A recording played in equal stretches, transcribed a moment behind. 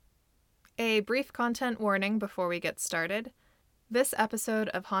A brief content warning before we get started. This episode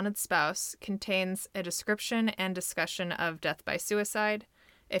of Haunted Spouse contains a description and discussion of death by suicide.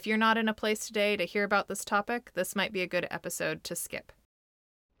 If you're not in a place today to hear about this topic, this might be a good episode to skip.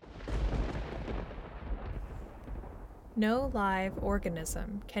 No live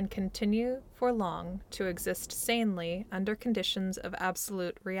organism can continue for long to exist sanely under conditions of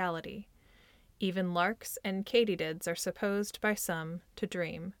absolute reality. Even larks and katydids are supposed by some to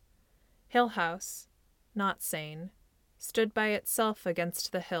dream. Hill House, not sane, stood by itself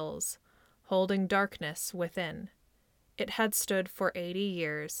against the hills, holding darkness within. It had stood for 80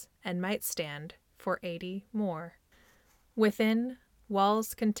 years, and might stand for 80 more. Within,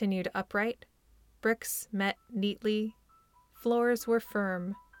 walls continued upright, bricks met neatly, floors were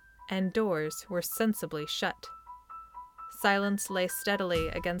firm, and doors were sensibly shut. Silence lay steadily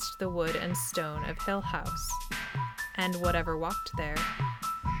against the wood and stone of Hill House, and whatever walked there,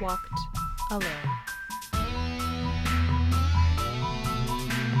 walked alone.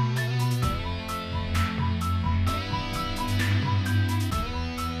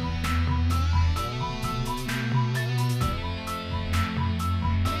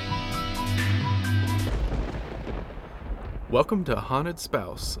 Welcome to Haunted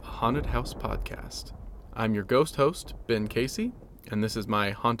Spouse, a haunted house podcast. I'm your ghost host, Ben Casey, and this is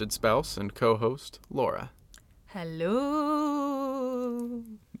my haunted spouse and co-host, Laura. Hello.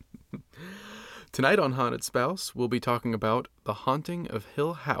 Tonight on Haunted Spouse, we'll be talking about The Haunting of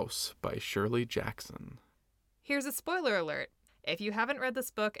Hill House by Shirley Jackson. Here's a spoiler alert. If you haven't read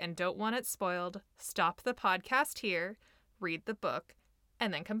this book and don't want it spoiled, stop the podcast here, read the book,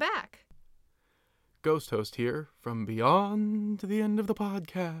 and then come back. Ghost host here from beyond the end of the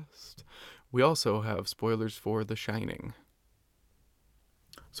podcast. We also have spoilers for The Shining.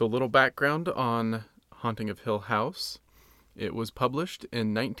 So a little background on Haunting of Hill House. It was published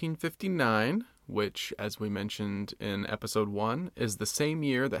in 1959, which, as we mentioned in episode 1, is the same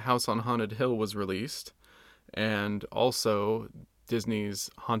year that House on Haunted Hill was released, and also Disney's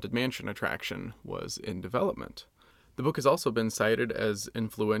Haunted Mansion attraction was in development. The book has also been cited as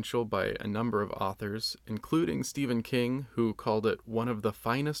influential by a number of authors, including Stephen King, who called it one of the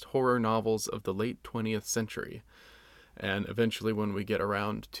finest horror novels of the late 20th century. And eventually, when we get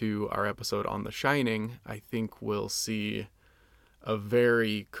around to our episode on The Shining, I think we'll see a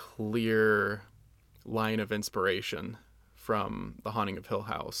very clear line of inspiration from The Haunting of Hill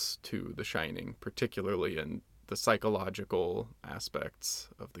House to The Shining, particularly in the psychological aspects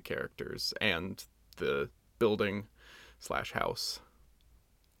of the characters and the building/house.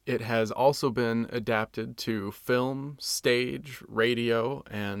 It has also been adapted to film, stage, radio,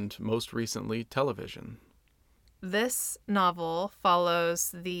 and most recently television. This novel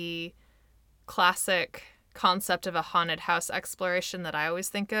follows the classic concept of a haunted house exploration that I always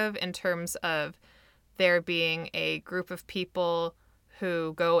think of in terms of there being a group of people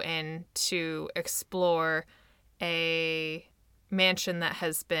who go in to explore a mansion that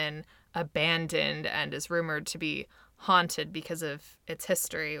has been abandoned and is rumored to be haunted because of its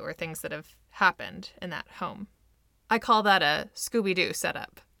history or things that have happened in that home. I call that a Scooby-Doo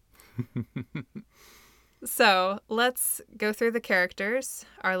setup. So let's go through the characters,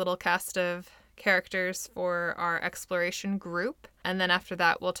 our little cast of characters for our exploration group. And then after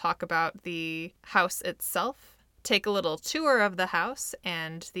that, we'll talk about the house itself, take a little tour of the house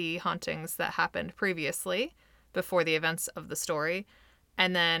and the hauntings that happened previously before the events of the story.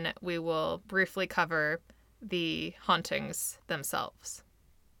 And then we will briefly cover the hauntings themselves.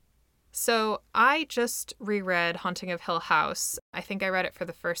 So I just reread Haunting of Hill House. I think I read it for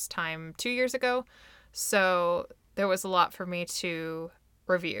the first time 2 years ago. So there was a lot for me to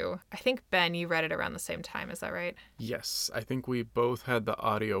review. I think, Ben, you read it around the same time. Is that right? Yes, I think we both had the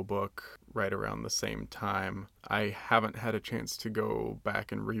audiobook right around the same time. I haven't had a chance to go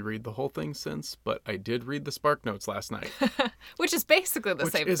back and reread the whole thing since, but I did read the Spark Notes last night. Which is basically the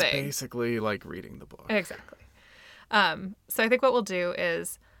same thing. Which is basically like reading the book. Exactly. So I think what we'll do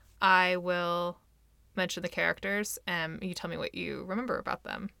is I will mention the characters and you tell me what you remember about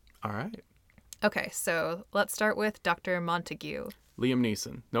them. All right. Okay, so let's start with Dr. Montague. Liam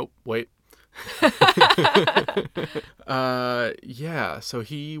Neeson. Nope, wait. So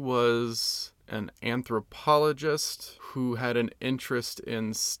he was an anthropologist who had an interest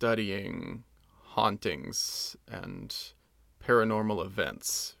in studying hauntings and paranormal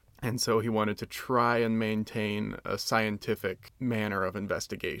events. And so he wanted to try and maintain a scientific manner of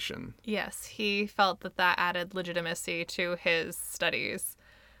investigation. Yes, he felt that that added legitimacy to his studies.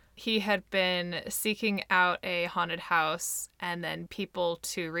 He had been seeking out a haunted house and then people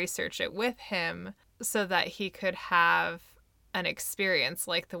to research it with him so that he could have an experience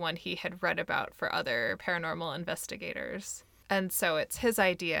like the one he had read about for other paranormal investigators. And so it's his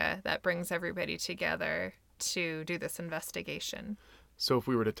idea that brings everybody together to do this investigation. So if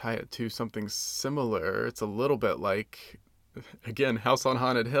we were to tie it to something similar, it's a little bit like, again, House on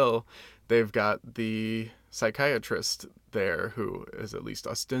Haunted Hill. They've got the psychiatrist there who is at least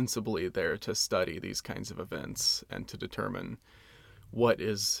ostensibly there to study these kinds of events and to determine what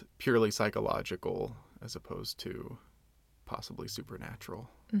is purely psychological as opposed to possibly supernatural.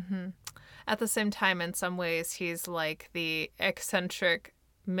 Mm-hmm. At the same time, in some ways, he's like the eccentric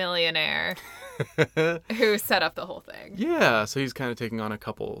millionaire who set up the whole thing. Yeah, so he's kind of taking on a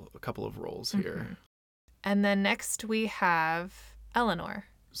couple of roles here. Mm-hmm. And then next we have Eleanor.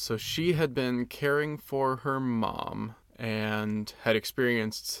 So she had been caring for her mom and had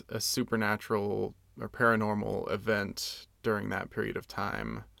experienced a supernatural or paranormal event during that period of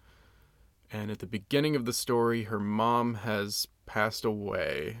time. And at the beginning of the story, her mom has passed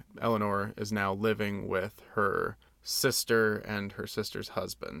away. Eleanor is now living with her sister and her sister's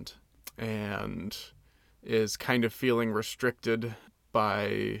husband and is kind of feeling restricted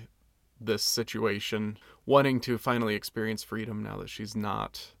by this situation, wanting to finally experience freedom now that she's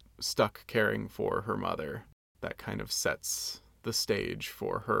not stuck caring for her mother. That kind of sets the stage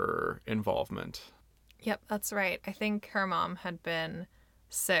for her involvement. Yep, that's right. I think her mom had been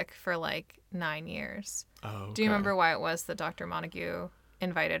sick for like 9 years. Oh, okay. Do you remember why it was that Dr. Montague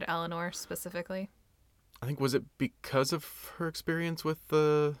invited Eleanor specifically? I think, was it because of her experience with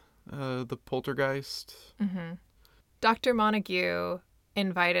the poltergeist? Mm-hmm. Dr. Montague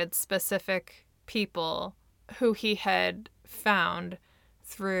invited specific people who he had found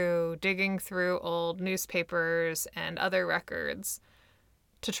through digging through old newspapers and other records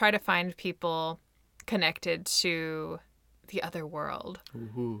to try to find people connected to the other world.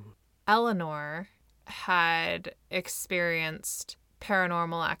 Ooh. Eleanor had experienced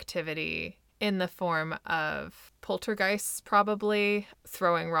paranormal activity in the form of poltergeists, probably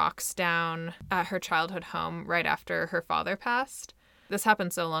throwing rocks down at her childhood home right after her father passed. This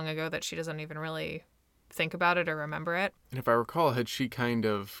happened so long ago that she doesn't even really think about it or remember it. And if I recall, had she kind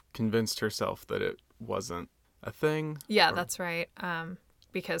of convinced herself that it wasn't a thing? Yeah, that's right.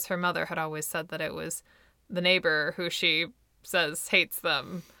 Because her mother had always said that it was the neighbor who she says hates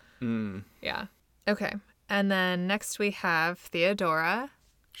them. Mm. Yeah. Okay. And then next we have Theodora.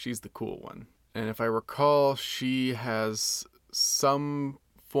 She's the cool one. And if I recall, she has some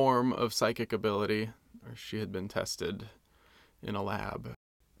form of psychic ability, or she had been tested in a lab.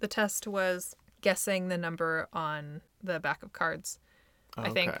 The test was guessing the number on the back of cards. Okay.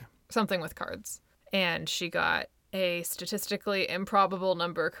 I think something with cards. And she got a statistically improbable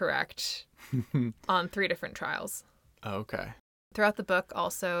number correct on 3 different trials. Okay. Throughout the book,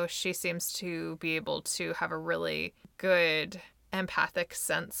 also, she seems to be able to have a really good empathic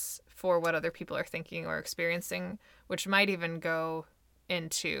sense for what other people are thinking or experiencing, which might even go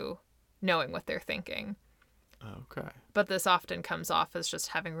into knowing what they're thinking. Okay. But this often comes off as just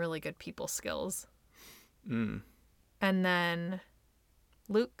having really good people skills. Mm. And then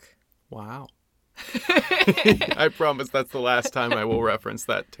Luke. Wow. I promise that's the last time I will reference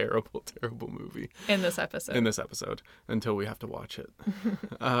that terrible, terrible movie. In this episode. Until we have to watch it.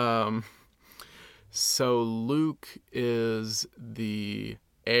 So Luke is the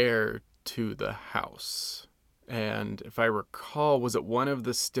heir to the house. And if I recall, was it one of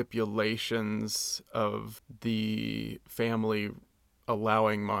the stipulations of the family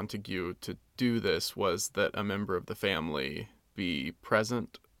allowing Montague to do this was that a member of the family be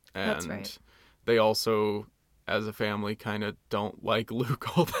present? And that's right. They also, as a family, kind of don't like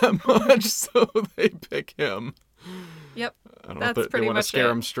Luke all that much, so they pick him. Yep. I don't That's know if pretty they want to much scare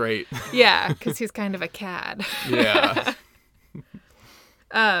it. him straight. Yeah, because he's kind of a cad. Yeah.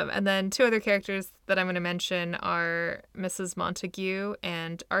 And then 2 other characters that I'm going to mention are Mrs. Montague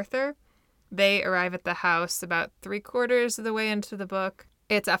and Arthur. They arrive at the house about 3/4 of the way into the book.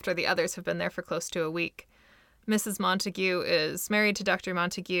 It's after the others have been there for close to a week. Mrs. Montague is married to Dr.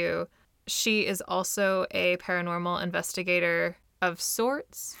 Montague. She is also a paranormal investigator of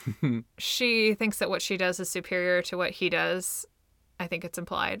sorts. She thinks that what she does is superior to what he does. I think it's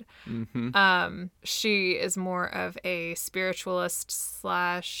implied. Mm-hmm. She is more of a spiritualist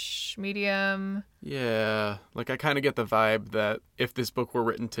 / medium. Yeah. Like, I kind of get the vibe that if this book were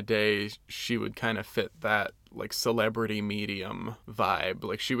written today, she would kind of fit that, like, celebrity medium vibe.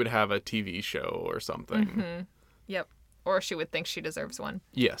 Like, she would have a TV show or something. Mm-hmm. Yep. Or she would think she deserves one.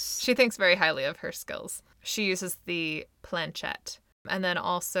 Yes. She thinks very highly of her skills. She uses the planchette. And then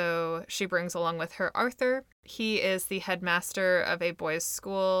also she brings along with her Arthur. He is the headmaster of a boys'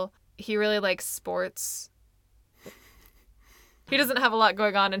 school. He really likes sports. He doesn't have a lot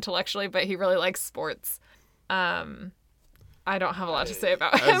going on intellectually, but he really likes sports. I don't have a lot to say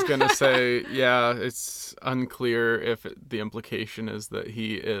about him. I was going to say, yeah, it's unclear if the implication is that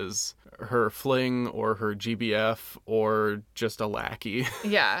he is her fling or her GBF or just a lackey.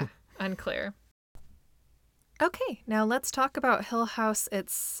 Yeah, unclear. Okay, now let's talk about Hill House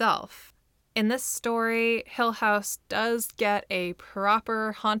itself. In this story, Hill House does get a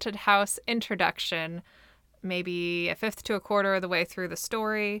proper haunted house introduction, maybe a fifth to a quarter of the way through the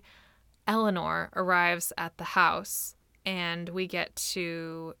story. Eleanor arrives at the house, and we get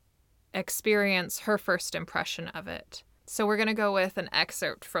to experience her first impression of it. So we're going to go with an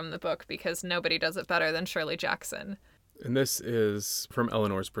excerpt from the book because nobody does it better than Shirley Jackson. And this is from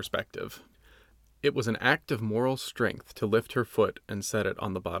Eleanor's perspective. It was an act of moral strength to lift her foot and set it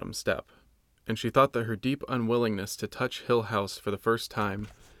on the bottom step, and she thought that her deep unwillingness to touch Hill House for the first time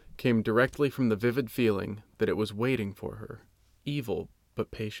came directly from the vivid feeling that it was waiting for her, evil but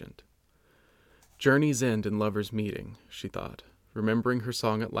patient. Journey's end and lover's meeting, she thought, remembering her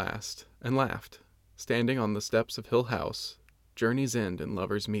song at last, and laughed, standing on the steps of Hill House, journey's end and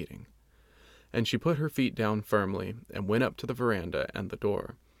lover's meeting. And she put her feet down firmly and went up to the veranda and the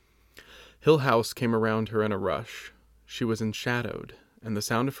door. Hill House came around her in a rush. She was enshadowed, and the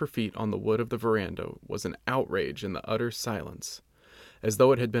sound of her feet on the wood of the veranda was an outrage in the utter silence, as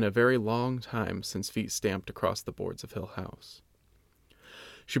though it had been a very long time since feet stamped across the boards of Hill House.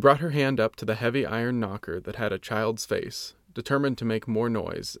 She brought her hand up to the heavy iron knocker that had a child's face, determined to make more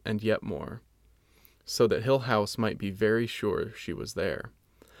noise and yet more, so that Hill House might be very sure she was there.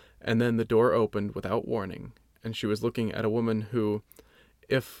 And then the door opened without warning, and she was looking at a woman who,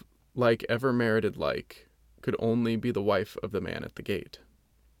 if like ever merited like, could only be the wife of the man at the gate.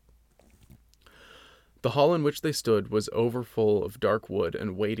 The hall in which they stood was overfull of dark wood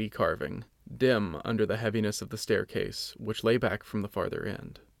and weighty carving, dim under the heaviness of the staircase, which lay back from the farther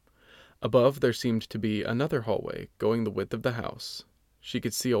end. Above there seemed to be another hallway going the width of the house. She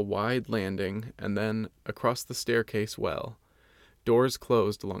could see a wide landing, and then, across the staircase well, doors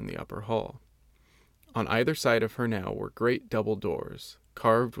closed along the upper hall. On either side of her now were great double doors,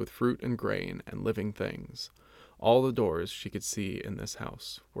 carved with fruit and grain and living things. All the doors she could see in this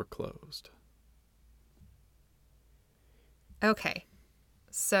house were closed. Okay,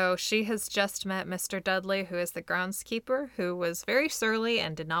 so she has just met Mr. Dudley, who is the groundskeeper, who was very surly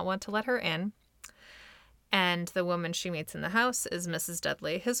and did not want to let her in. And the woman she meets in the house is Mrs.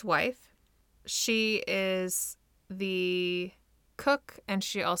 Dudley, his wife. She is the cook, and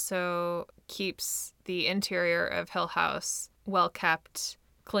she also keeps the interior of Hill House well kept,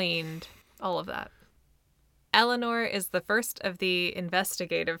 cleaned, all of that. Eleanor is the first of the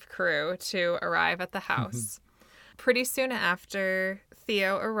investigative crew to arrive at the house. Pretty soon after,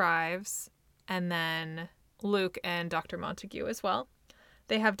 Theo arrives, and then Luke and Dr. Montague as well.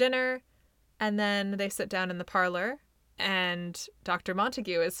 They have dinner, and then they sit down in the parlor, and Dr.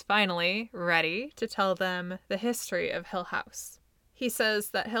 Montague is finally ready to tell them the history of Hill House. He says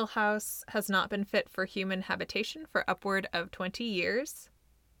that Hill House has not been fit for human habitation for upward of 20 years,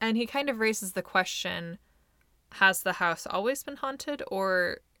 and he kind of raises the question, has the house always been haunted,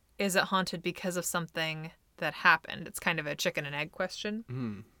 or is it haunted because of something that happened? It's kind of a chicken and egg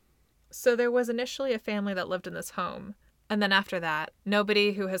question. So there was initially a family that lived in this home, and then after that,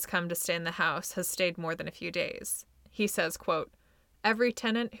 nobody who has come to stay in the house has stayed more than a few days. He says, quote, "Every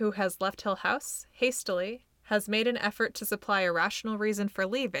tenant who has left Hill House hastily has made an effort to supply a rational reason for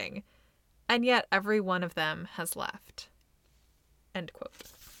leaving, and yet every one of them has left." End quote.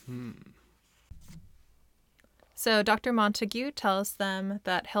 So Dr. Montague tells them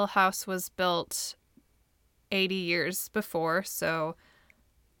that Hill House was built 80 years before, so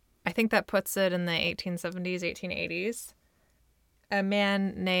I think that puts it in the 1870s, 1880s. A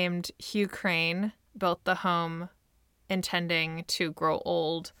man named Hugh Crane built the home intending to grow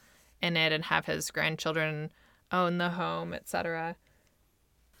old in it and have his grandchildren own the home, etc.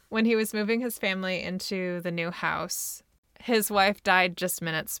 When he was moving his family into the new house, his wife died just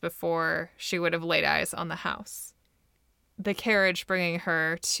minutes before she would have laid eyes on the house. The carriage bringing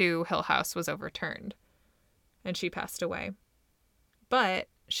her to Hill House was overturned, and she passed away. But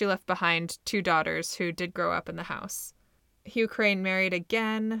she left behind 2 daughters who did grow up in the house. Hugh Crane married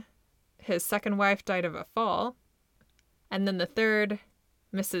again. His second wife died of a fall. And then the third,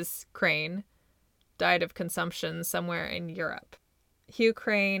 Mrs. Crane, died of consumption somewhere in Europe. Hugh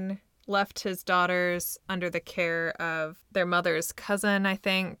Crane left his daughters under the care of their mother's cousin, I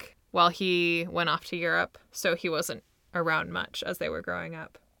think, while he went off to Europe, so he wasn't around much as they were growing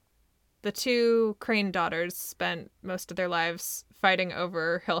up. The 2 Crane daughters spent most of their lives fighting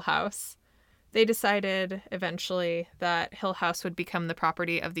over Hill House, They decided eventually that Hill House would become the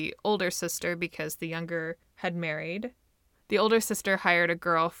property of the older sister because the younger had married. The older sister hired a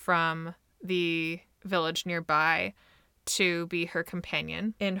girl from the village nearby to be her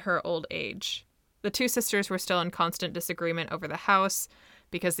companion in her old age. The two sisters were still in constant disagreement over the house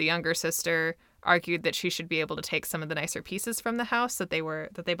because the younger sister argued that she should be able to take some of the nicer pieces from the house, that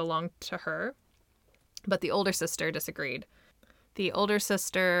they belonged to her. But the older sister disagreed. The older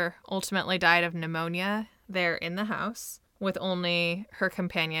sister ultimately died of pneumonia there in the house, with only her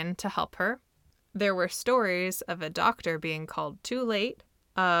companion to help her. There were stories of a doctor being called too late,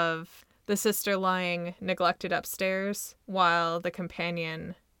 of the sister lying neglected upstairs while the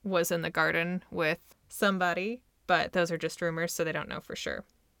companion was in the garden with somebody, but those are just rumors, so they don't know for sure.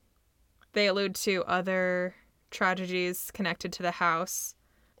 They allude to other tragedies connected to the house.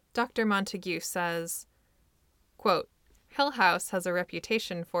 Dr. Montague says, quote, Hill House has a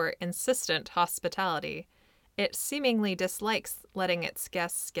reputation for insistent hospitality. It seemingly dislikes letting its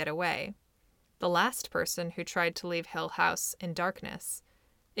guests get away. The last person who tried to leave Hill House in darkness,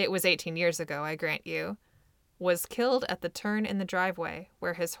 it was 18 years ago, I grant you, was killed at the turn in the driveway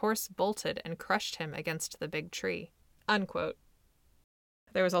where his horse bolted and crushed him against the big tree. Unquote.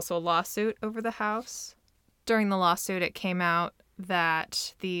 There was also a lawsuit over the house. During the lawsuit, it came out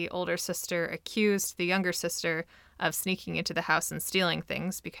that the older sister accused the younger sister of sneaking into the house and stealing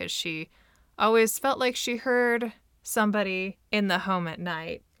things because she always felt like she heard somebody in the home at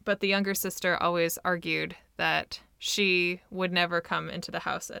night. But the younger sister always argued that she would never come into the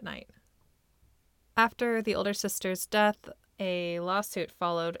house at night. After the older sister's death, a lawsuit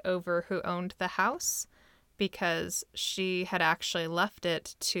followed over who owned the house because she had actually left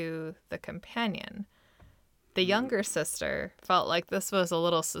it to the companion. The younger sister felt like this was a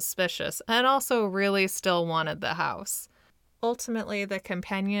little suspicious and also really still wanted the house. Ultimately, the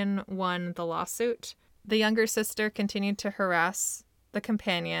companion won the lawsuit. The younger sister continued to harass the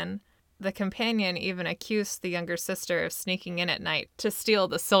companion. The companion even accused the younger sister of sneaking in at night to steal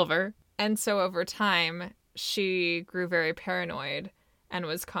the silver. And so over time, she grew very paranoid and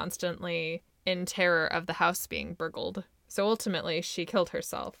was constantly in terror of the house being burgled. So ultimately, she killed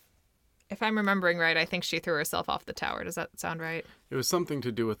herself. If I'm remembering right, I think she threw herself off the tower. Does that sound right? It was something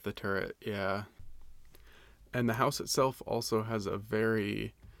to do with the turret, yeah. And the house itself also has a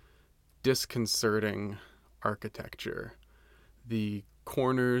very disconcerting architecture. The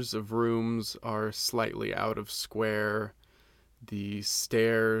corners of rooms are slightly out of square. The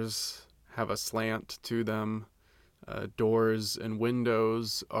stairs have a slant to them. Doors and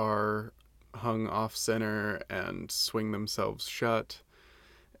windows are hung off center and swing themselves shut.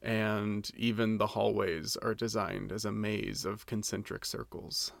 And even the hallways are designed as a maze of concentric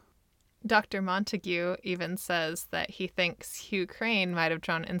circles. Dr. Montague even says that he thinks Hugh Crane might have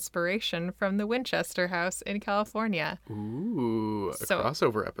drawn inspiration from the Winchester House in California. Ooh, a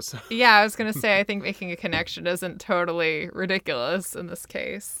crossover episode. Yeah, I was going to say, I think making a connection isn't totally ridiculous in this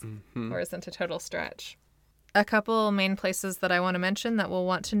case, or isn't a total stretch. A couple main places that I want to mention that we'll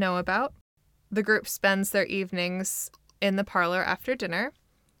want to know about. The group spends their evenings in the parlor after dinner.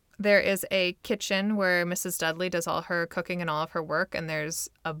 There is a kitchen where Mrs. Dudley does all her cooking and all of her work, and there's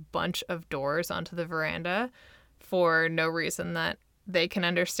a bunch of doors onto the veranda for no reason that they can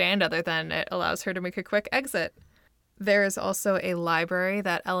understand other than it allows her to make a quick exit. There is also a library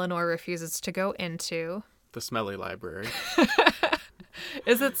that Eleanor refuses to go into. The smelly library.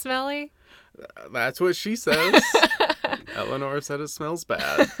 Is it smelly? That's what she says. Eleanor said it smells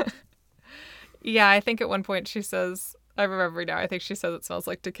bad. Yeah, I think at one point she says... I remember now. I think she says it smells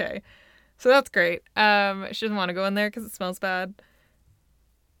like decay. So that's great. She doesn't want to go in there because it smells bad.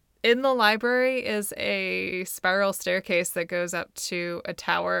 In the library is a spiral staircase that goes up to a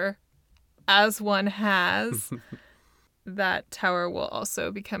tower. As one has, that tower will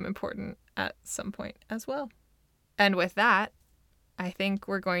also become important at some point as well. And with that, I think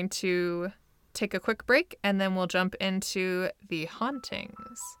we're going to take a quick break and then we'll jump into the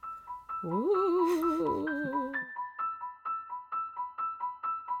hauntings. Ooh.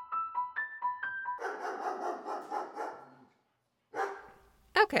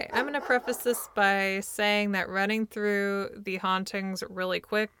 Okay, I'm going to preface this by saying that running through the hauntings really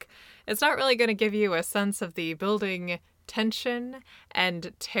quick, it's not really going to give you a sense of the building tension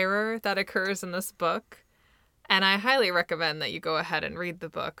and terror that occurs in this book. And I highly recommend that you go ahead and read the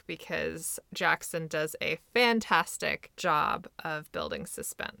book because Jackson does a fantastic job of building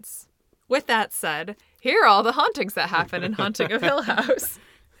suspense. With that said, here are all the hauntings that happen in Haunting of Hill House.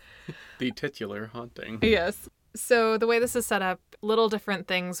 The titular haunting. Yes. So the way this is set up, little different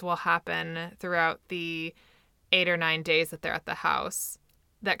things will happen throughout the 8 or 9 days that they're at the house.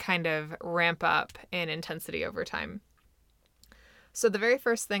 that kind of ramp up in intensity over time. So the very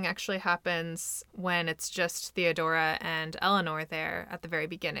first thing actually happens when it's just Theodora and Eleanor there at the very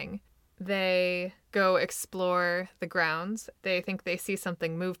beginning. They go explore the grounds. They think they see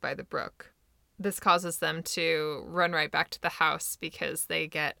something move by the brook. This causes them to run right back to the house because they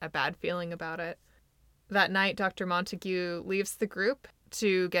get a bad feeling about it. That night, Dr. Montague leaves the group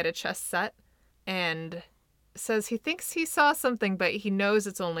to get a chess set and says he thinks he saw something, but he knows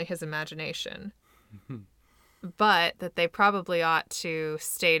it's only his imagination. But that they probably ought to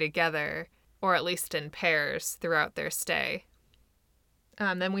stay together, or at least in pairs, throughout their stay.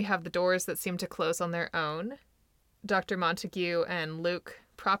 Then we have the doors that seem to close on their own. Dr. Montague and Luke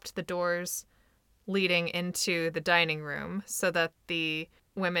propped the doors leading into the dining room so that the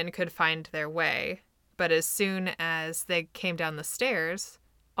women could find their way. But as soon as they came down the stairs,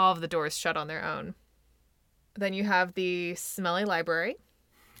 all of the doors shut on their own. Then you have the smelly library.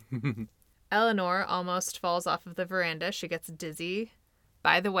 Eleanor almost falls off of the veranda. She gets dizzy.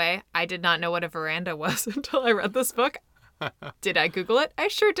 By the way, I did not know what a veranda was until I read this book. Did I Google it? I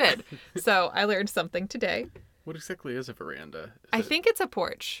sure did. So I learned something today. What exactly is a veranda? I think it's a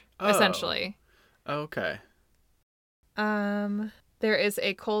porch, essentially. Oh, okay. There is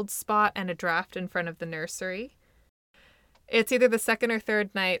a cold spot and a draft in front of the nursery. It's either the second or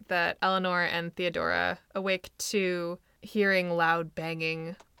third night that Eleanor and Theodora awake to hearing loud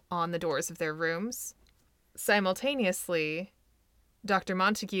banging on the doors of their rooms. Simultaneously, Dr.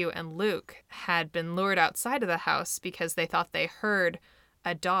 Montague and Luke had been lured outside of the house because they thought they heard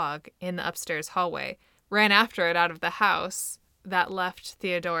a dog in the upstairs hallway, ran after it out of the house. That left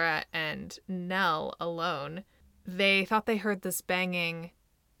Theodora and Nell alone. They thought they heard this banging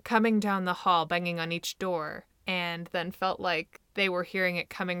coming down the hall, banging on each door, and then felt like they were hearing it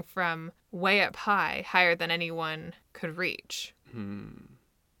coming from way up high, higher than anyone could reach.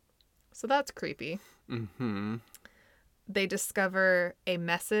 So that's creepy. Mm-hmm. They discover a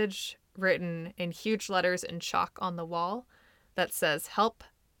message written in huge letters in chalk on the wall that says, "Help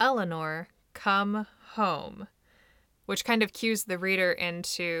Eleanor come home," which kind of cues the reader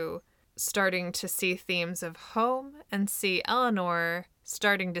into starting to see themes of home and see Eleanor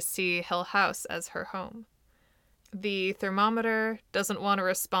starting to see Hill House as her home. The thermometer doesn't want to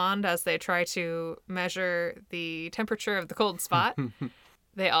respond as they try to measure the temperature of the cold spot.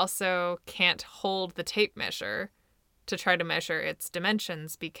 They also can't hold the tape measure to try to measure its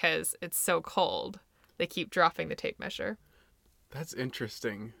dimensions because it's so cold. They keep dropping the tape measure. That's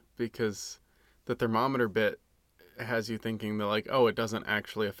interesting because the thermometer bit has you thinking that, like, oh, it doesn't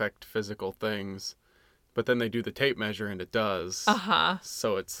actually affect physical things. But then they do the tape measure and it does. Uh-huh.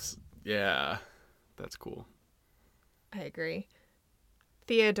 So it's, yeah, that's cool. I agree.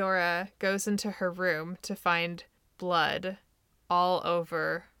 Theodora goes into her room to find blood all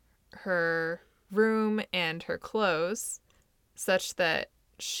over her room and her clothes, such that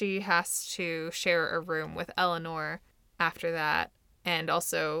she has to share a room with Eleanor after that and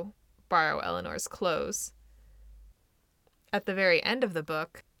also borrow Eleanor's clothes. At the very end of the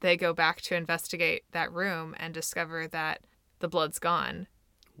book, they go back to investigate that room and discover that the blood's gone.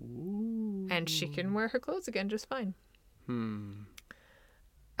 Ooh. And she can wear her clothes again just fine.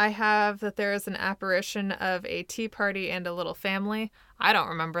 I have that there is an apparition of a tea party and a little family. I don't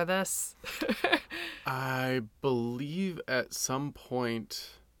remember this. I believe at some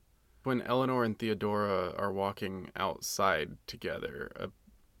point when Eleanor and Theodora are walking outside together, a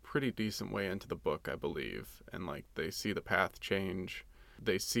pretty decent way into the book, I believe, and like they see the path change.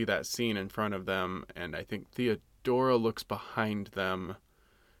 They see that scene in front of them, and I think Theodora looks behind them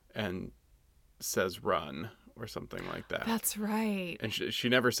and says run or something like that. That's right. And she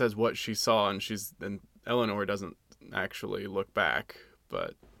never says what she saw, and Eleanor doesn't actually look back,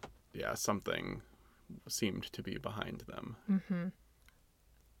 but yeah, something seemed to be behind them. Mm-hmm.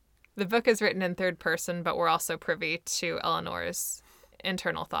 The book is written in third person, but we're also privy to Eleanor's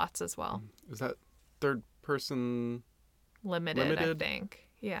internal thoughts as well. Is that third person limited? I think.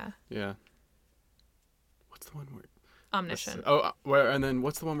 Yeah. Yeah. What's the one where omniscient? And then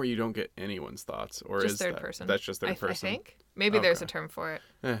what's the one where you don't get anyone's thoughts, or just is third person? That's just third person. I think maybe there's a term for it.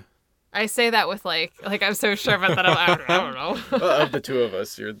 Yeah. I say that with like I'm so sure about that. I don't know. Well, of the two of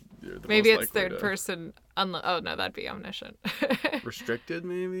us, you're the maybe most it's third to... person. Oh no, that'd be omniscient. Restricted,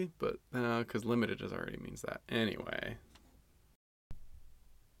 maybe, but because limited just already means that. Anyway.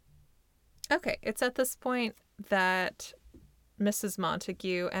 Okay, it's at this point that Mrs.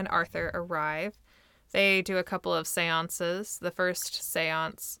 Montague and Arthur arrive. They do a couple of seances. The first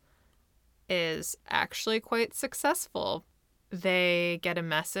seance is actually quite successful. They get a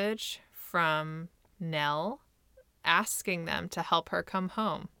message from Nell asking them to help her come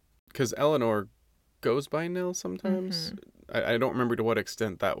home. Because Eleanor goes by Nell sometimes. I don't remember to what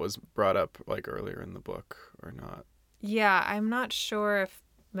extent that was brought up like earlier in the book or not. Yeah, I'm not sure if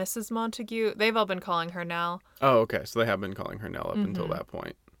Mrs. Montague, they've all been calling her Nell. Oh, okay. So they have been calling her Nell up until that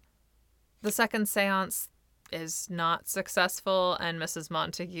point. The second seance is not successful, and Mrs.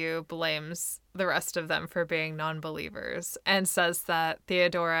 Montague blames the rest of them for being non-believers and says that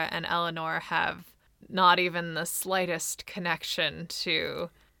Theodora and Eleanor have not even the slightest connection to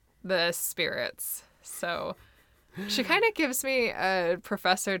the spirits. So she kind of gives me a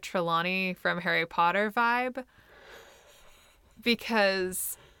Professor Trelawney from Harry Potter vibe,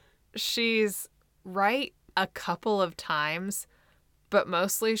 because she's right a couple of times, but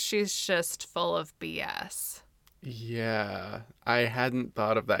mostly she's just full of BS. Yeah, I hadn't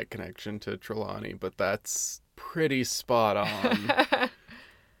thought of that connection to Trelawney, but that's pretty spot on.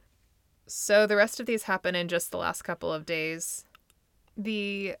 So the rest of these happen in just the last couple of days.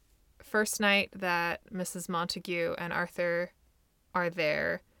 The first night that Mrs. Montague and Arthur are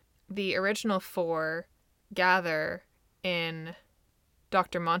there, the original four gather in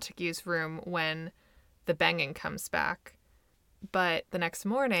Dr. Montague's room when the banging comes back. But the next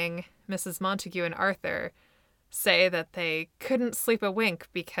morning, Mrs. Montague and Arthur say that they couldn't sleep a wink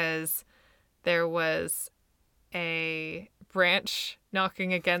because there was a branch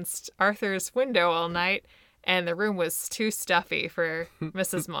knocking against Arthur's window all night, and the room was too stuffy for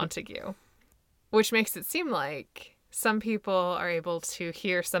Mrs. Montague. Which makes it seem like some people are able to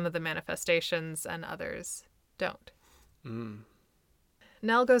hear some of the manifestations and others don't.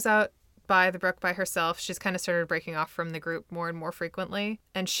 Nell goes out by the brook by herself. She's kind of started breaking off from the group more and more frequently,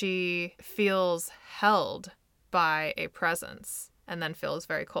 and she feels held by a presence and then feels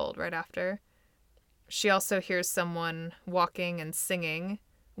very cold right after. She also hears someone walking and singing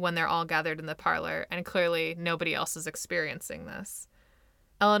when they're all gathered in the parlor, and clearly nobody else is experiencing this.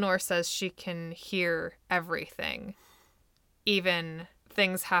 Eleanor says she can hear everything, even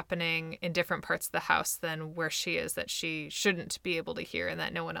things happening in different parts of the house than where she is that she shouldn't be able to hear and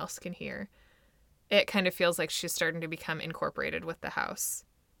that no one else can hear. It kind of feels like she's starting to become incorporated with the house.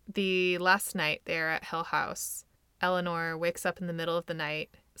 The last night they're at Hill House, Eleanor wakes up in the middle of the night,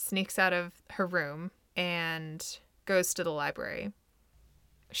 sneaks out of her room, and goes to the library.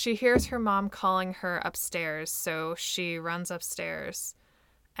 She hears her mom calling her upstairs, so she runs upstairs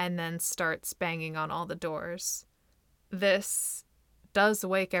and then starts banging on all the doors. This does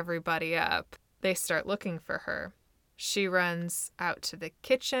wake everybody up. They start looking for her. She runs out to the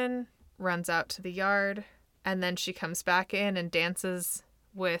kitchen, runs out to the yard, and then she comes back in and dances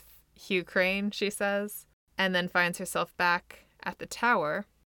with Hugh Crane, she says, and then finds herself back at the tower.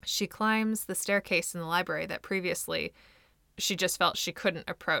 She climbs the staircase in the library that previously she just felt she couldn't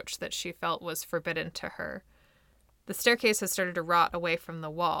approach, that she felt was forbidden to her. The staircase has started to rot away from the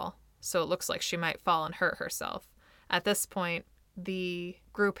wall, so it looks like she might fall and hurt herself. At this point, the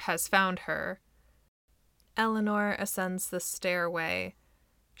group has found her. Eleanor ascends the stairway.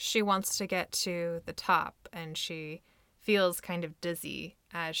 She wants to get to the top, and she feels kind of dizzy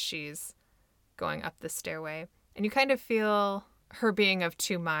as she's going up the stairway. And you kind of feel her being of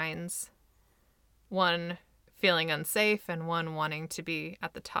two minds. One feeling unsafe and one wanting to be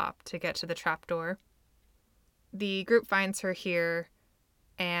at the top to get to the trapdoor. The group finds her here,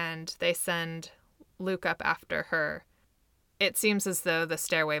 and they send Luke up after her. It seems as though the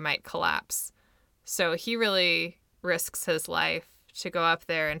stairway might collapse, so he really risks his life to go up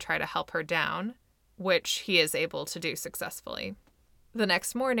there and try to help her down, which he is able to do successfully. The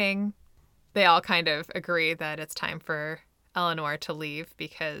next morning, they all kind of agree that it's time for Eleanor to leave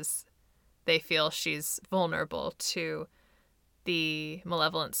because they feel she's vulnerable to the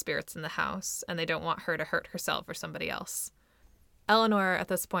malevolent spirits in the house, and they don't want her to hurt herself or somebody else. Eleanor, at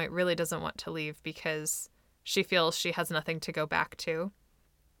this point, really doesn't want to leave because she feels she has nothing to go back to.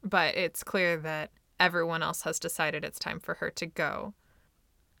 But it's clear that everyone else has decided it's time for her to go.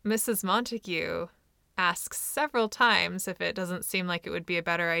 Mrs. Montague asks several times if it doesn't seem like it would be a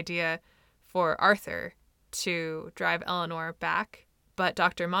better idea for Arthur to drive Eleanor back, but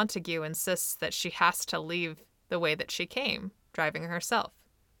Dr. Montague insists that she has to leave the way that she came, driving herself.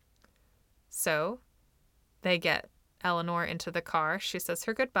 So they get Eleanor into the car. She says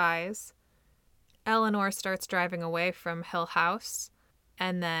her goodbyes. Eleanor starts driving away from Hill House,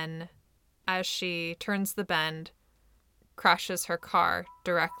 and then as she turns the bend, crashes her car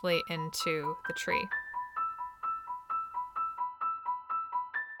directly into the tree.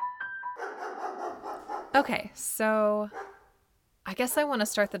 Okay, so I guess I want to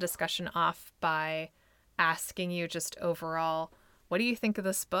start the discussion off by asking you just overall, what do you think of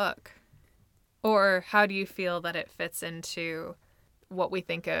this book? Or how do you feel that it fits into what we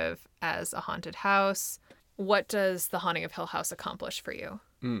think of as a haunted house? What does The Haunting of Hill House accomplish for you?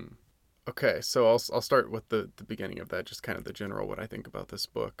 Mm. Okay, so I'll start with the beginning of that, just kind of the general what I think about this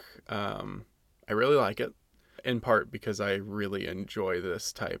book. I really like it, in part because I really enjoy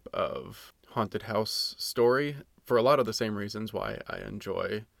this type of haunted house story for a lot of the same reasons why I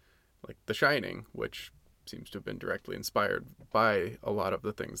enjoy like The Shining, which seems to have been directly inspired by a lot of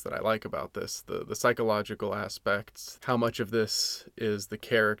the things that I like about this. The psychological aspects, how much of this is the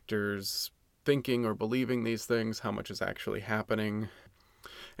characters thinking or believing these things, how much is actually happening.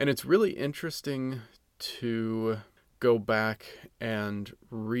 And it's really interesting to go back and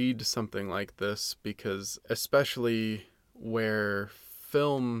read something like this because, especially where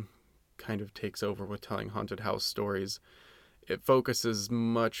film kind of takes over with telling haunted house stories, it focuses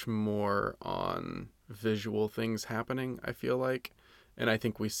much more on visual things happening, I feel like. And I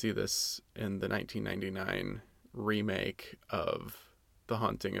think we see this in the 1999 remake of The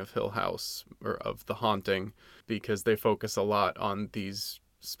Haunting of Hill House, or of The Haunting, because they focus a lot on these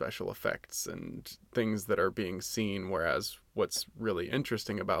special effects and things that are being seen, whereas what's really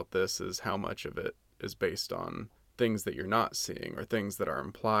interesting about this is how much of it is based on things that you're not seeing, or things that are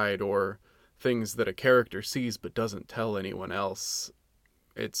implied, or things that a character sees but doesn't tell anyone else.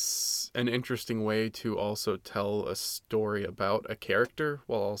 It's an interesting way to also tell a story about a character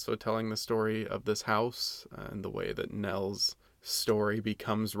while also telling the story of this house, and the way that Nell's story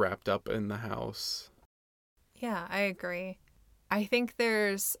becomes wrapped up in the house. Yeah, I agree. I think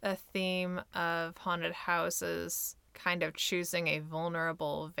there's a theme of haunted houses kind of choosing a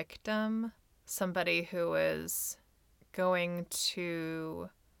vulnerable victim, somebody who is going to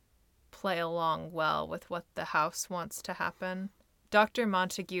play along well with what the house wants to happen. Dr.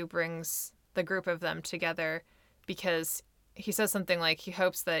 Montague brings the group of them together because he says something like he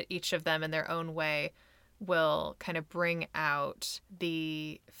hopes that each of them in their own way will kind of bring out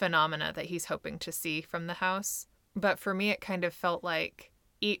the phenomena that he's hoping to see from the house. But for me, it kind of felt like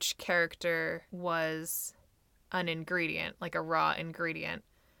each character was an ingredient, like a raw ingredient.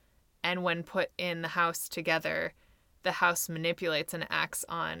 And when put in the house together, the house manipulates and acts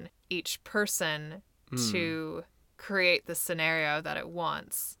on each person to create the scenario that it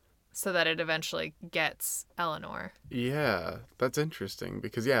wants so that it eventually gets Eleanor. Yeah, that's interesting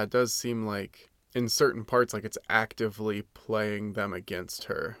because, yeah, it does seem like in certain parts, like it's actively playing them against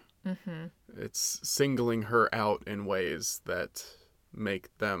her. Mm-hmm. It's singling her out in ways that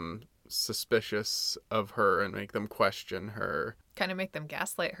make them suspicious of her and make them question her. Kind of make them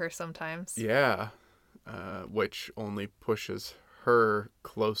gaslight her sometimes. Yeah, which only pushes her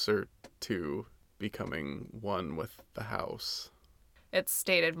closer to becoming one with the house. It's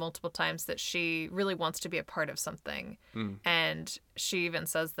stated multiple times that she really wants to be a part of something. And she even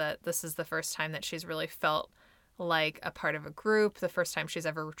says that this is the first time that she's really felt like a part of a group, the first time she's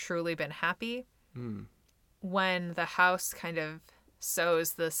ever truly been happy. When the house kind of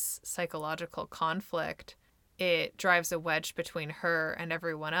sows this psychological conflict, it drives a wedge between her and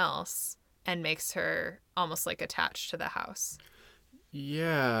everyone else and makes her almost like attached to the house.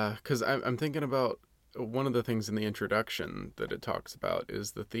 Yeah, because I'm thinking about one of the things in the introduction that it talks about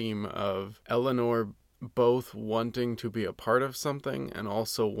is the theme of Eleanor both wanting to be a part of something and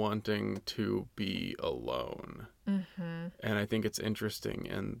also wanting to be alone. Mm-hmm. And I think it's interesting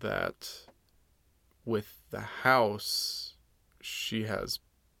in that with the house, she has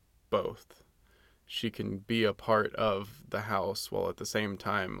both. She can be a part of the house while at the same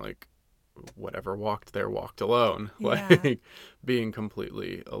time, like, whatever walked there walked alone. Yeah. Like, being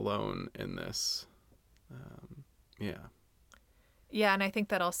completely alone in this. Yeah. Yeah, and I think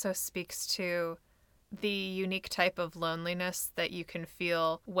that also speaks to the unique type of loneliness that you can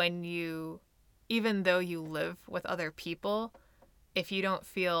feel when you, even though you live with other people, if you don't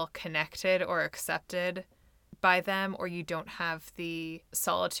feel connected or accepted by them, or you don't have the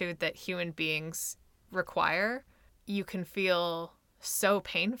solitude that human beings require, you can feel so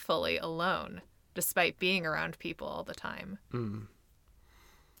painfully alone despite being around people all the time.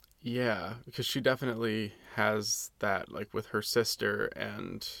 Yeah, because she definitely has that, like, with her sister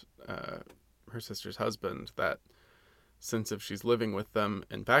and her sister's husband, that sense of she's living with them,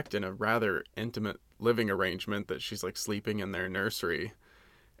 in fact, in a rather intimate living arrangement, that she's, like, sleeping in their nursery,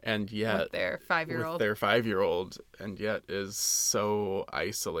 and yet With their 5-year-old. with their 5-year-old, and yet is so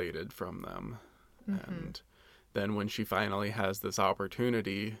isolated from them. And then when she finally has this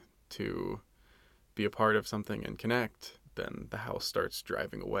opportunity to be a part of something and connect, then the house starts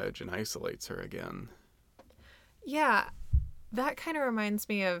driving a wedge and isolates her again. Yeah, that kind of reminds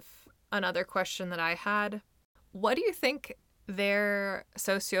me of another question that I had. What do you think their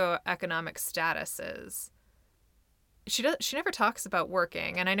socioeconomic statuses. She never talks about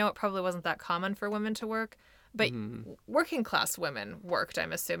working, and I know it probably wasn't that common for women to work, but working class women worked,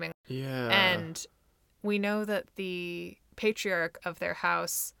 I'm assuming. Yeah. And we know that the patriarch of their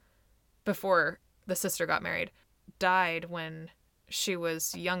house, before the sister got married, died when she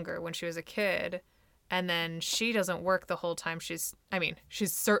was younger, when she was a kid. And then she doesn't work the whole time she's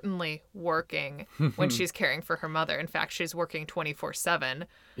certainly working when she's caring for her mother. In fact, she's working 24/7,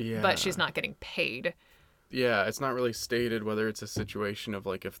 Yeah. but she's not getting paid. Yeah, it's not really stated whether it's a situation of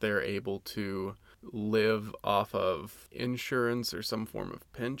like if they're able to live off of insurance or some form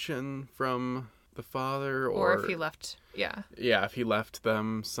of pension from the father, Or if he left, yeah. Yeah, if he left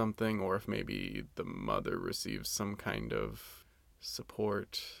them something, or if maybe the mother receives some kind of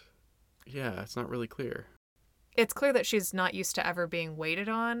support. Yeah, it's not really clear. It's clear that she's not used to ever being waited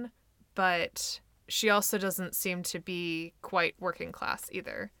on, but she also doesn't seem to be quite working class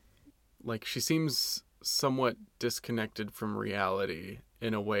either. Like, she seems somewhat disconnected from reality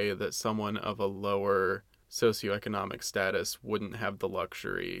in a way that someone of a lower socioeconomic status wouldn't have the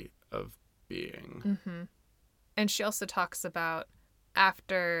luxury of being. Mm-hmm. And she also talks about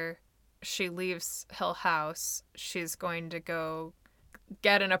after she leaves Hill House, she's going to go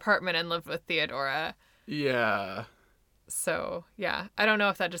get an apartment and live with Theodora. Yeah. So, yeah. I don't know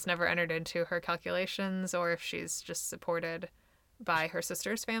if that just never entered into her calculations or if she's just supported by her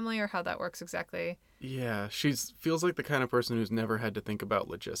sister's family or how that works exactly. Yeah, feels like the kind of person who's never had to think about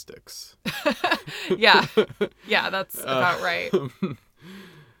logistics. Yeah. Yeah, that's about right.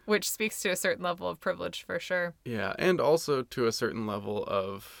 Which speaks to a certain level of privilege for sure. Yeah, and also to a certain level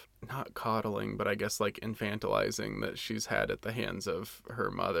of not coddling, but I guess like infantilizing that she's had at the hands of her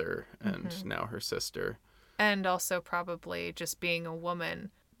mother and now her sister. And also probably just being a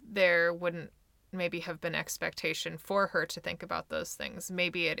woman, there wouldn't maybe have been expectation for her to think about those things.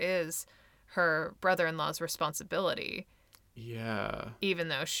 Maybe it is her brother-in-law's responsibility. Yeah. Even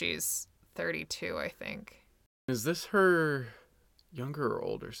though she's 32, I think. Is this her younger or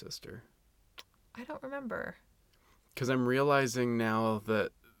older sister? I don't remember. Because I'm realizing now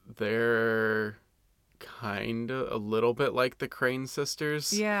that they're kind of a little bit like the Crane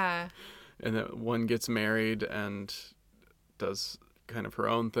sisters. Yeah. And that one gets married and does kind of her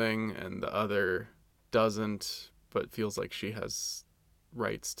own thing, and the other doesn't, but feels like she has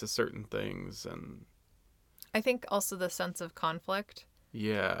rights to certain things. And I think also the sense of conflict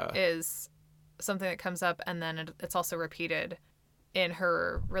is something that comes up, and then it's also repeated in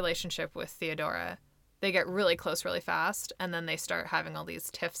her relationship with Theodora. They get really close really fast, and then they start having all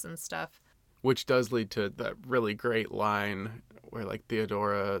these tiffs and stuff. Which does lead to that really great line where, like,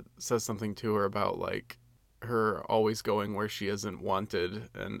 Theodora says something to her about, like, her always going where she isn't wanted,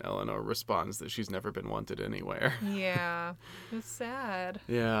 and Eleanor responds that she's never been wanted anywhere. Yeah. It's sad.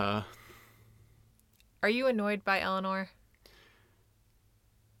 Yeah. Are you annoyed by Eleanor?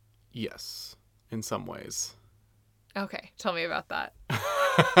 Yes, in some ways. Okay, tell me about that.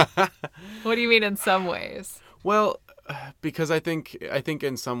 What do you mean in some ways? Well, because I think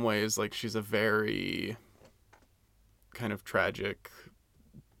in some ways, like, she's a very kind of tragic,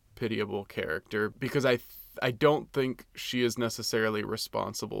 pitiable character, because I don't think she is necessarily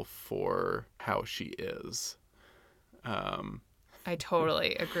responsible for how she is. I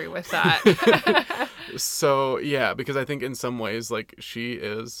totally agree with that. So, yeah, because I think in some ways, like, she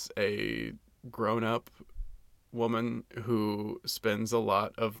is a grown-up woman who spends a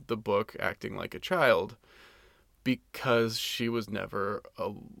lot of the book acting like a child because she was never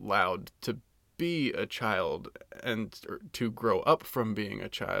allowed to be a child and to grow up from being a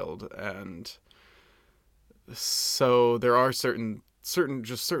child. And so there are certain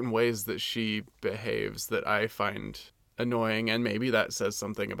ways that she behaves that I find annoying, and maybe that says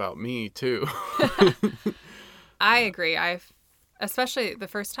something about me too. I agree. Especially the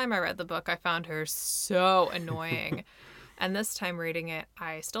first time I read the book, I found her so annoying. And this time reading it,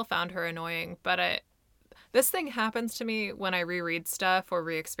 I still found her annoying. But this thing happens to me when I reread stuff or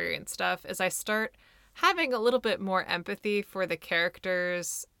re-experience stuff, is I start having a little bit more empathy for the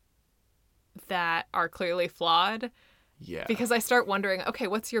characters that are clearly flawed. Yeah. Because I start wondering, okay,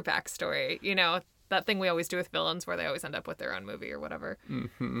 what's your backstory? You know, that thing we always do with villains where they always end up with their own movie or whatever.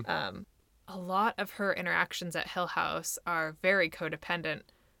 Mm-hmm. A lot of her interactions at Hill House are very codependent,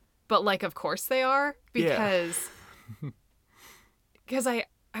 but like, of course they are, because I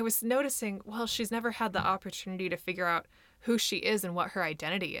was noticing, well, she's never had the opportunity to figure out who she is and what her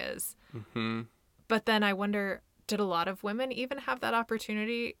identity is. Mm-hmm. But then I wonder, did a lot of women even have that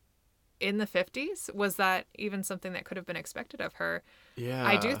opportunity? in the 50s? Was that even something that could have been expected of her? Yeah.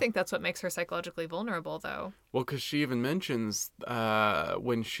 I do think that's what makes her psychologically vulnerable, though. Well, because she even mentions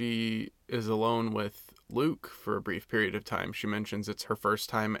when she is alone with Luke for a brief period of time, she mentions it's her first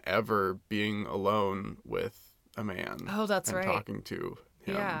time ever being alone with a man. Oh, that's and right. talking to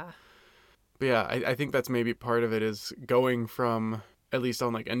him. Yeah. But yeah, I think that's maybe part of it is going from, at least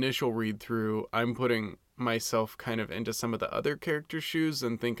on like initial read through, I'm putting myself kind of into some of the other characters' shoes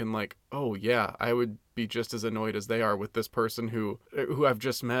and thinking like, oh yeah, I would be just as annoyed as they are with this person who I've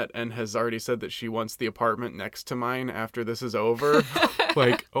just met and has already said that she wants the apartment next to mine after this is over.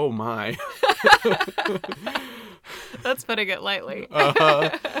 Like, oh my. That's putting it lightly.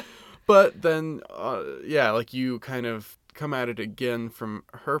 But then, yeah, like you kind of come at it again from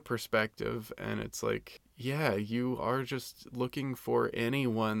her perspective, and it's like, yeah, you are just looking for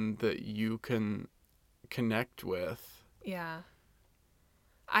anyone that you can connect with. Yeah.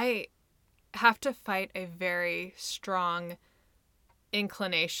 I have to fight a very strong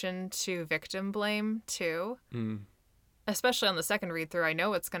inclination to victim blame, too. Especially on the second read through. I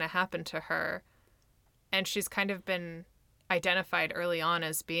know what's going to happen to her. And she's kind of been identified early on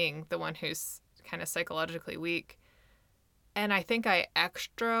as being the one who's kind of psychologically weak. And I think I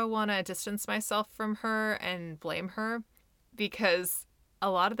extra want to distance myself from her and blame her because a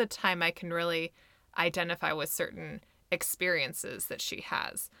lot of the time I can really identify with certain experiences that she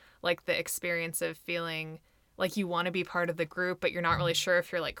has. Like the experience of feeling like you want to be part of the group, but you're not really sure if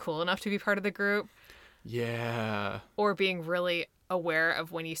you're like cool enough to be part of the group. Yeah. Or being really aware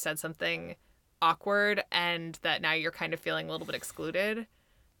of when you said something awkward and that now you're kind of feeling a little bit excluded.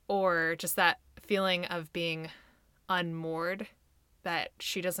 Or just that feeling of being unmoored, that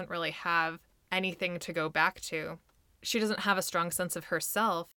she doesn't really have anything to go back to. She doesn't have a strong sense of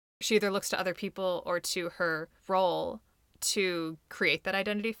herself. She either looks to other people or to her role to create that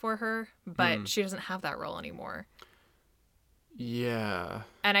identity for her, but she doesn't have that role anymore. Yeah.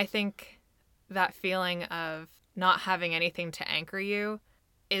 And I think that feeling of not having anything to anchor you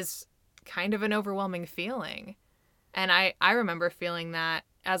is kind of an overwhelming feeling. And I remember feeling that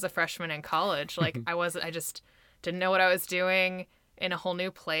as a freshman in college. Like I just didn't know what I was doing in a whole new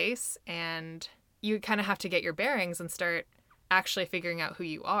place. And you kind of have to get your bearings and start actually figuring out who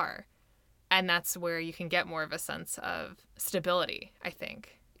you are. And that's where you can get more of a sense of stability, I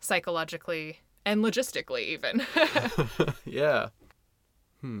think, psychologically and logistically even. Yeah.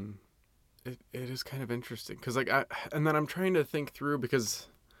 It is kind of interesting because and then I'm trying to think through because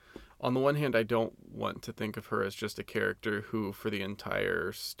on the one hand, I don't want to think of her as just a character who for the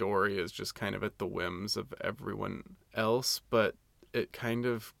entire story is just kind of at the whims of everyone else, but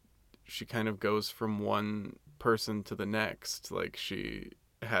she kind of goes from one person to the next. Like she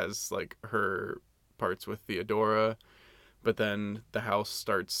has like her parts with Theodora, but then the house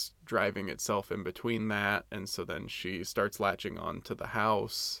starts driving itself in between that, and so then she starts latching on to the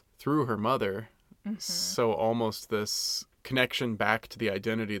house through her mother. So almost this connection back to the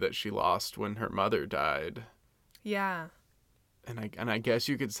identity that she lost when her mother died. Yeah. And I guess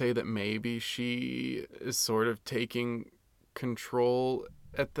you could say that maybe she is sort of taking control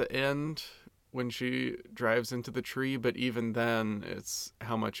at the end when she drives into the tree, but even then it's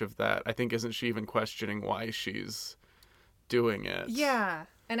how much of that, I think, isn't she even questioning why she's doing it? Yeah.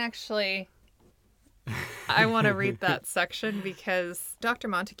 And actually, I want to read that section because Dr.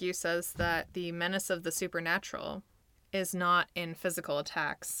 Montague says that the menace of the supernatural is not in physical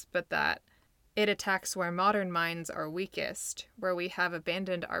attacks, but that it attacks where modern minds are weakest, where we have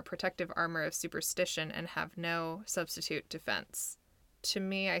abandoned our protective armor of superstition and have no substitute defense. To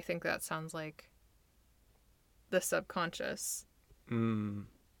me, I think that sounds like the subconscious.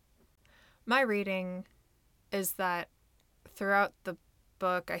 My reading is that throughout the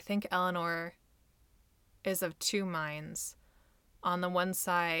book, I think Eleanor is of two minds. On the one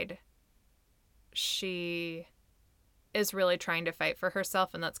side, she is really trying to fight for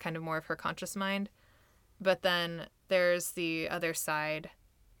herself, and that's kind of more of her conscious mind. But then there's the other side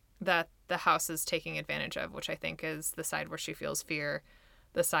that the house is taking advantage of, which I think is the side where she feels fear,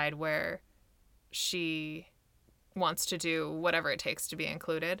 the side where she wants to do whatever it takes to be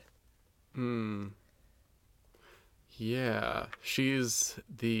included. Yeah, she's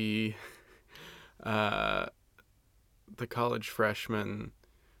the college freshman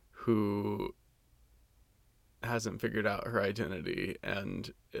who hasn't figured out her identity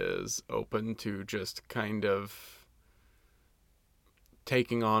and is open to just kind of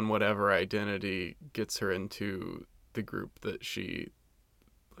taking on whatever identity gets her into the group that she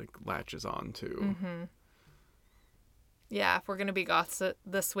like latches on to. Yeah, if we're going to be goths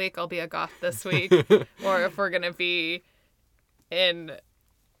this week, I'll be a goth this week. Or if we're going to be in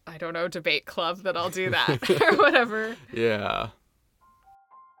I don't know, debate club that I'll do that or whatever. Yeah.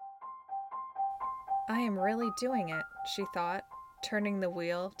 I am really doing it, she thought, turning the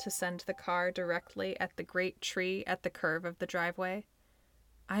wheel to send the car directly at the great tree at the curve of the driveway.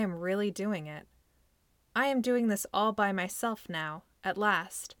 I am really doing it. I am doing this all by myself now, at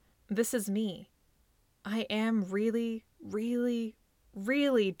last. This is me. I am really, really,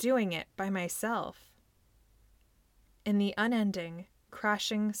 really doing it by myself. In the unending,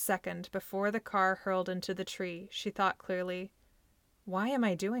 crashing second before the car hurled into the tree, she thought clearly, why am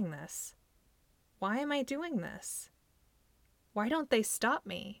I doing this? Why am I doing this? Why don't they stop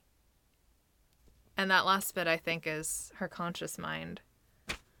me? And that last bit, I think, is her conscious mind.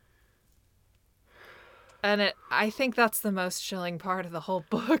 And I think that's the most chilling part of the whole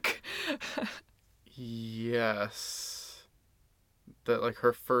book. Yes. That, like,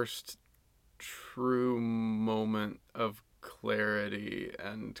 her first true moment of clarity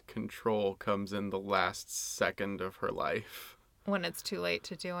and control comes in the last second of her life. When it's too late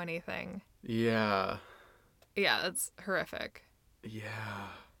to do anything. Yeah. Yeah, that's horrific. Yeah.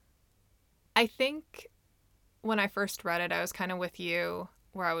 I think when I first read it, I was kind of with you,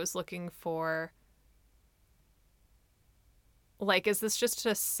 where I was looking for, like, is this just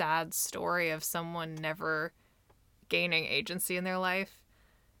a sad story of someone never gaining agency in their life?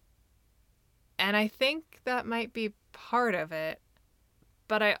 And I think that might be part of it.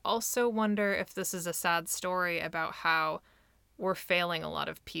 But I also wonder if this is a sad story about how we're failing a lot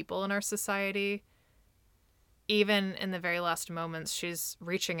of people in our society. Even in the very last moments, she's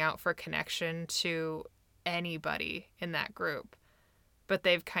reaching out for connection to anybody in that group. But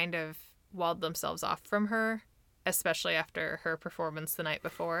they've kind of walled themselves off from her, especially after her performance the night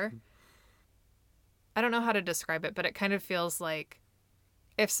before. I don't know how to describe it, but it kind of feels like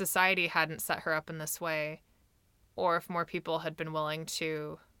if society hadn't set her up in this way, or if more people had been willing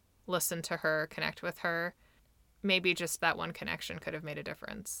to listen to her, connect with her, maybe just that one connection could have made a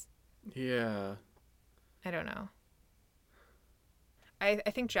difference. Yeah. I don't know. I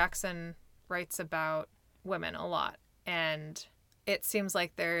think Jackson writes about women a lot, and it seems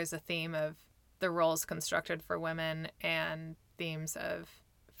like there is a theme of the roles constructed for women and themes of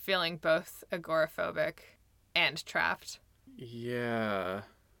feeling both agoraphobic and trapped. Yeah.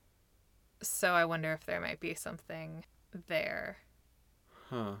 So I wonder if there might be something there.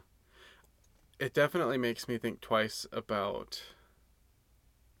 Huh. It definitely makes me think twice about,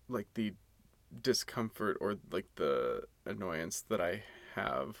 like, the discomfort or, like, the annoyance that I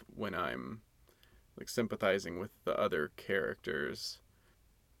have when I'm, like, sympathizing with the other characters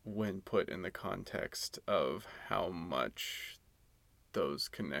when put in the context of how much those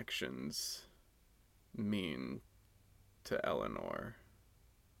connections mean to Eleanor.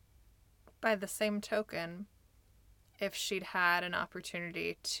 By the same token, if she'd had an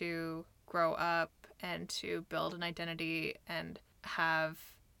opportunity to grow up and to build an identity and have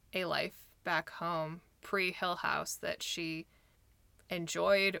a life back home pre-Hill House that she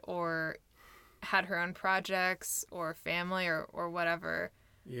enjoyed or had her own projects or family or whatever,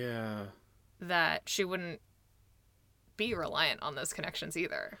 Yeah. that she wouldn't be reliant on those connections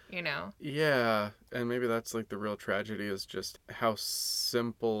either, you know? Yeah, and maybe that's, like, the real tragedy is just how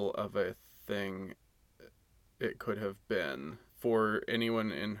simple of a thing it could have been for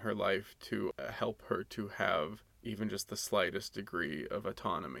anyone in her life to help her to have even just the slightest degree of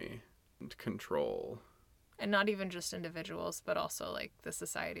autonomy and control. And not even just individuals, but also, like, the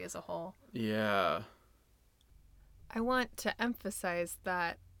society as a whole. Yeah. I want to emphasize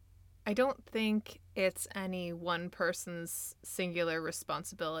that I don't think it's any one person's singular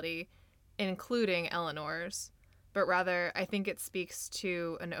responsibility, including Eleanor's, but rather I think it speaks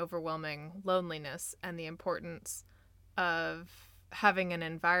to an overwhelming loneliness and the importance of having an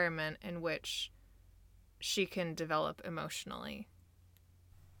environment in which she can develop emotionally.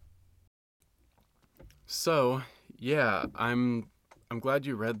 So, yeah, I'm glad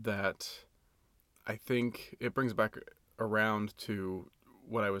you read that. I think it brings back around to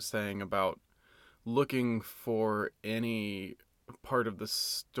what I was saying about looking for any part of the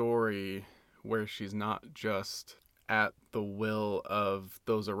story where she's not just at the will of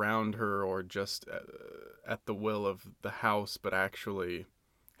those around her or just at the will of the house, but actually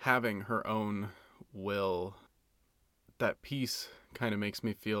having her own will. That piece kind of makes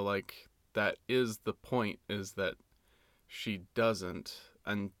me feel like that is the point, is that she doesn't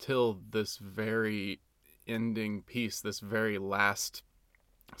until this very ending piece, this very last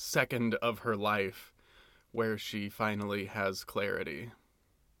second of her life where she finally has clarity.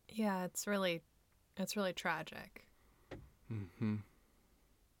 Yeah, it's really tragic. Mm-hmm.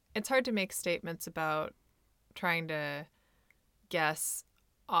 It's hard to make statements about trying to guess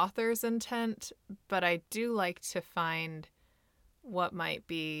author's intent, but I do like to find what might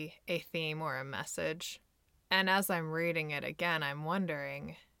be a theme or a message. And as I'm reading it again, I'm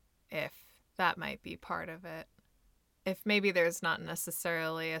wondering if that might be part of it. If maybe there's not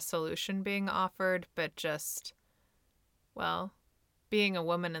necessarily a solution being offered, but just, well, being a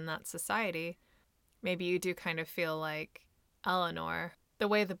woman in that society, maybe you do kind of feel like Eleanor. The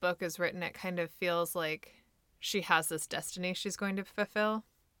way the book is written, it kind of feels like she has this destiny she's going to fulfill.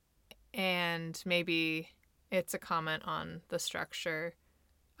 And maybe it's a comment on the structure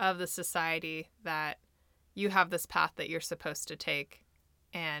of the society that you have this path that you're supposed to take,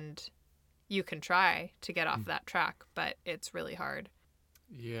 and you can try to get off that track, but it's really hard.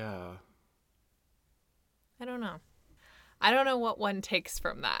 Yeah. I don't know. I don't know what one takes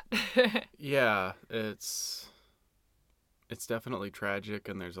from that. Yeah, it's definitely tragic,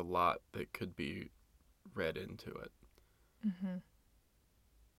 and there's a lot that could be read into it. Mm-hmm.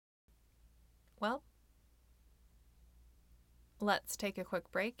 Well, let's take a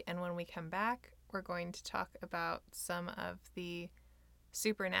quick break, and when we come back, we're going to talk about some of the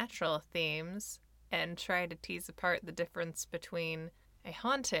supernatural themes and try to tease apart the difference between a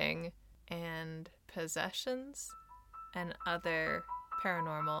haunting and possessions and other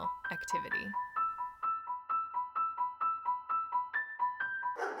paranormal activity.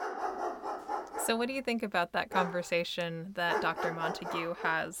 So what do you think about that conversation that Dr. Montague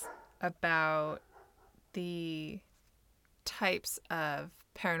has about the types of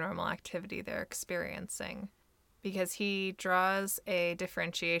paranormal activity they're experiencing? Because he draws a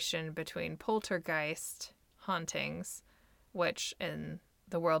differentiation between poltergeist hauntings, which in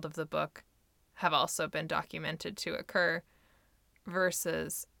the world of the book have also been documented to occur,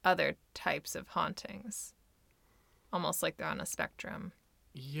 versus other types of hauntings. Almost like they're on a spectrum.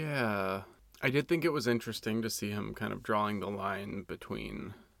 Yeah. I did think it was interesting to see him kind of drawing the line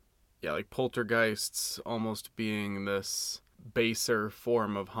between, like poltergeists almost being this baser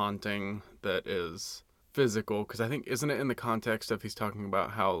form of haunting that is physical, because I think, isn't it in the context of he's talking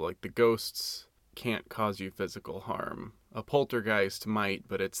about how like the ghosts can't cause you physical harm? A poltergeist might,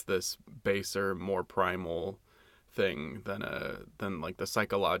 but it's this baser, more primal thing than like the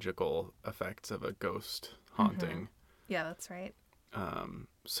psychological effects of a ghost haunting. Mm-hmm. Yeah, that's right.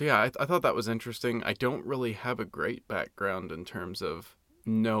 So yeah, I thought that was interesting. I don't really have a great background in terms of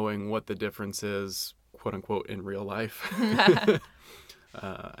knowing what the difference is, quote unquote, in real life.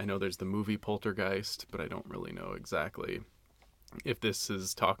 I know there's the movie Poltergeist, but I don't really know exactly if this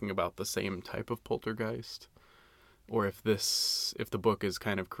is talking about the same type of poltergeist, or if the book is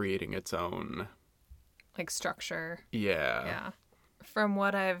kind of creating its own like structure. Yeah. Yeah. From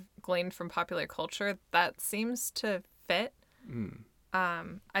what I've gleaned from popular culture, that seems to fit.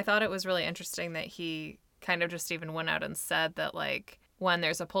 I thought it was really interesting that he kind of just even went out and said that, like, when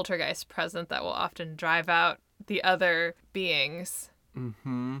there's a poltergeist present, that will often drive out the other beings.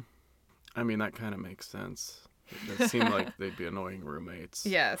 Mm-hmm. I mean, that kind of makes sense. It seemed like they'd be annoying roommates.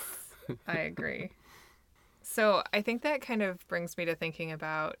 Yes, I agree. So I think that kind of brings me to thinking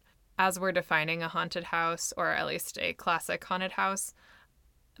about, as we're defining a haunted house, or at least a classic haunted house,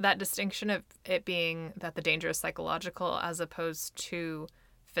 that distinction of it being that the danger is psychological as opposed to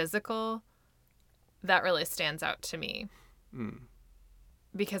physical, that really stands out to me.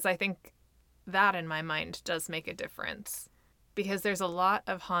 Because I think that in my mind does make a difference. Because there's a lot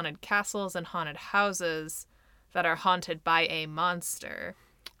of haunted castles and haunted houses that are haunted by a monster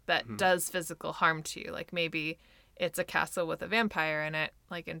that does physical harm to you. Like maybe it's a castle with a vampire in it,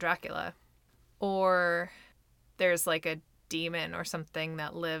 like in Dracula. Or there's like a demon or something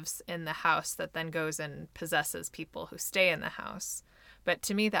that lives in the house that then goes and possesses people who stay in the house. But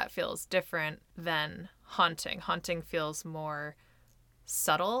to me, that feels different than haunting. Haunting feels more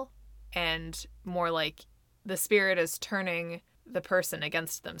subtle and more like the spirit is turning the person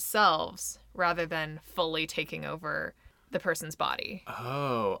against themselves rather than fully taking over the person's body.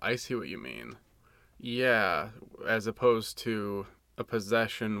 Oh, I see what you mean. Yeah, as opposed to a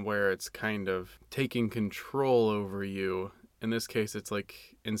possession where it's kind of taking control over you. In this case, it's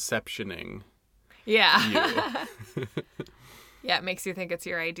like inceptioning Yeah. you. Yeah, it makes you think it's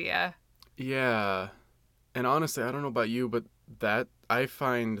your idea. Yeah. And honestly, I don't know about you, but that I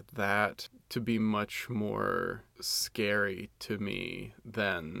find that to be much more scary to me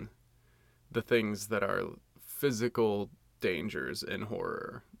than the things that are physical dangers in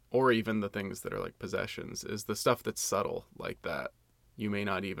horror, or even the things that are like possessions, is the stuff that's subtle like that. You may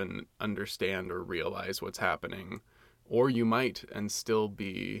not even understand or realize what's happening, or you might and still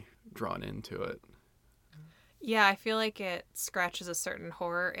be drawn into it. Yeah, I feel like it scratches a certain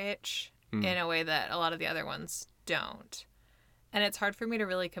horror itch in a way that a lot of the other ones don't. And it's hard for me to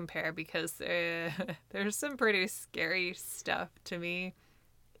really compare because there's some pretty scary stuff to me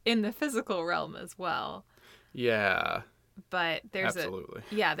in the physical realm as well. Yeah. But Absolutely.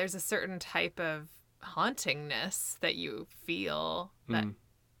 there's a certain type of hauntingness that you feel, that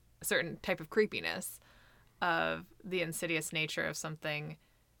a certain type of creepiness of the insidious nature of something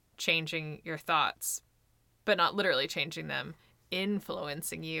changing your thoughts, but not literally changing them,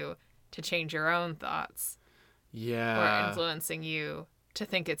 influencing you to change your own thoughts. Yeah. Or influencing you to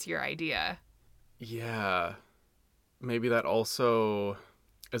think it's your idea. Yeah. Maybe that also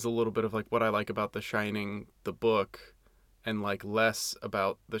is a little bit of like what I like about The Shining, the book, and like less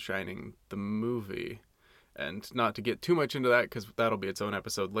about The Shining, the movie. And not to get too much into that because that'll be its own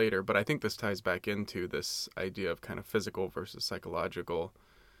episode later, but I think this ties back into this idea of kind of physical versus psychological.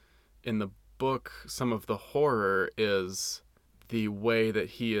 In the book, some of the horror is the way that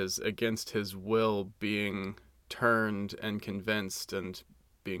he is against his will being turned and convinced and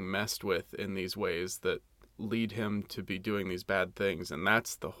being messed with in these ways that lead him to be doing these bad things, and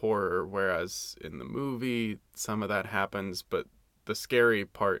that's the horror. Whereas in the movie some of that happens, but the scary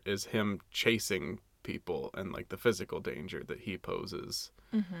part is him chasing people and like the physical danger that he poses.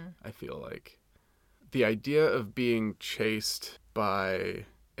 I feel like the idea of being chased by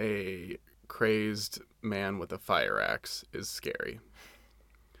a crazed man with a fire axe is scary.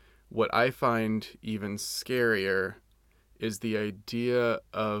 What I find even scarier is the idea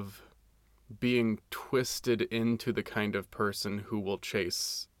of being twisted into the kind of person who will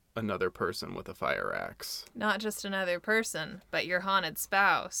chase another person with a fire axe. Not just another person, but your haunted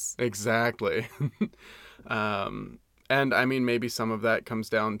spouse. Exactly. And I mean, maybe some of that comes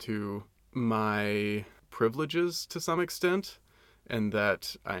down to my privileges to some extent, and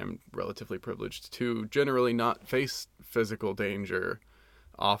that I am relatively privileged to generally not face physical danger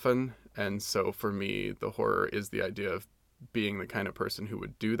often. And so for me, the horror is the idea of being the kind of person who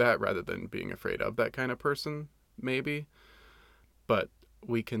would do that rather than being afraid of that kind of person, maybe. But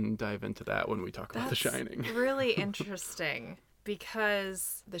we can dive into that when we talk about The Shining. Really interesting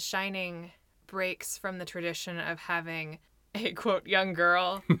because The Shining breaks from the tradition of having a, quote, young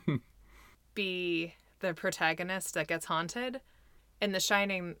girl be the protagonist that gets haunted. In The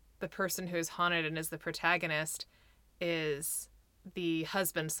Shining, the person who is haunted and is the protagonist is the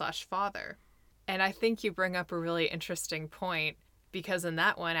husband/father. And I think you bring up a really interesting point because in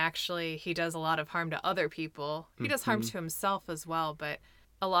that one, actually, he does a lot of harm to other people. He does harm to himself as well, but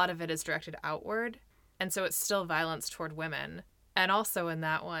a lot of it is directed outward. And so it's still violence toward women. And also in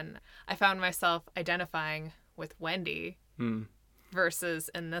that one, I found myself identifying with Wendy versus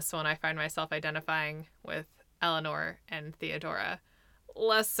in this one, I find myself identifying with Eleanor and Theodora.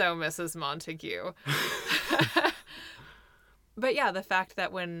 Less so Mrs. Montague. But yeah, the fact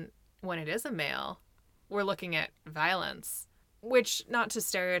that when it is a male, we're looking at violence, which, not to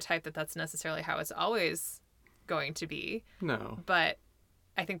stereotype that that's necessarily how it's always going to be. No. But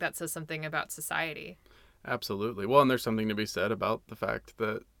I think that says something about society. Absolutely. Well, and there's something to be said about the fact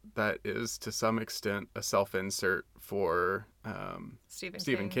that that is, to some extent, a self-insert for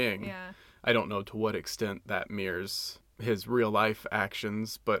Stephen King. Yeah. I don't know to what extent that mirrors his real-life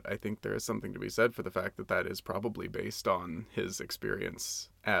actions, but I think there is something to be said for the fact that that is probably based on his experience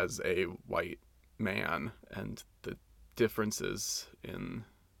as a white man and the differences in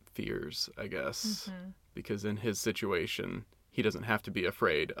fears, I guess. Because in his situation, he doesn't have to be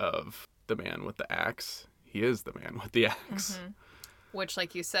afraid of the man with the axe. He is the man with the axe. Which,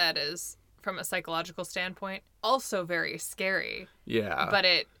 like you said, is, from a psychological standpoint, also very scary. Yeah. But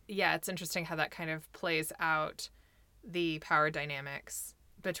it's interesting how that kind of plays out the power dynamics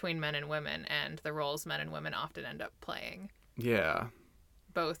between men and women and the roles men and women often end up playing. Yeah.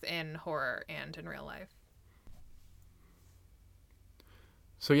 Both in horror and in real life.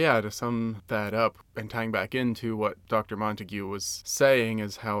 So yeah, to sum that up and tying back into what Dr. Montague was saying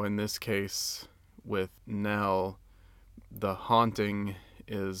is how in this case with Nell, the haunting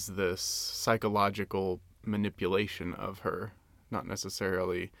is this psychological manipulation of her, not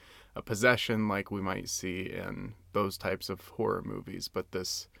necessarily a possession like we might see in those types of horror movies, but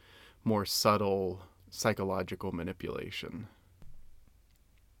this more subtle psychological manipulation.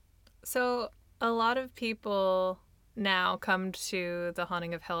 So a lot of people now come to The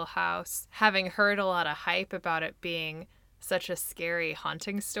Haunting of Hill House having heard a lot of hype about it being such a scary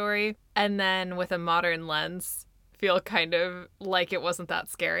haunting story, and then with a modern lens feel kind of like it wasn't that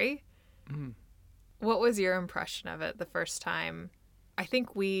scary. What was your impression of it the first time? I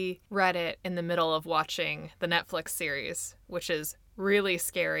think we read it in the middle of watching the Netflix series, which is really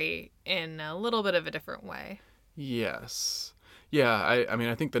scary in a little bit of a different way. Yes. Yeah, I mean,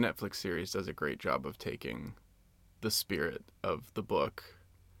 I think the Netflix series does a great job of taking the spirit of the book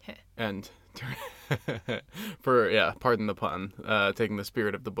Heh. and pardon the pun, taking the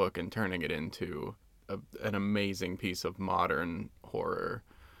spirit of the book and turning it into an amazing piece of modern horror.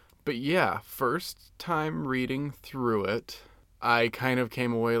 But yeah, first time reading through it, I kind of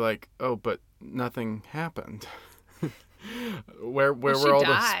came away like, oh, but nothing happened. Where were all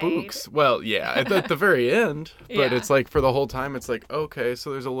the spooks? Well, yeah, at the very end. But it's like for the whole time, it's like, okay,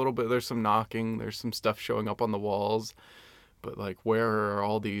 so there's some knocking, there's some stuff showing up on the walls. But like, where are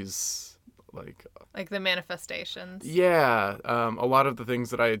all these, like the manifestations? Yeah, a lot of the things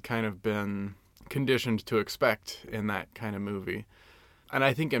that I had kind of been conditioned to expect in that kind of movie. And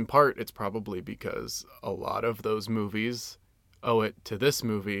I think in part it's probably because a lot of those movies owe it to this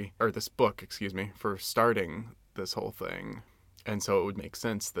movie, or this book, excuse me, for starting this whole thing. And so it would make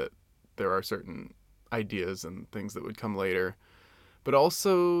sense that there are certain ideas and things that would come later. But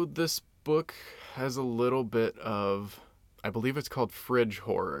also this book has a little bit of, I believe it's called fridge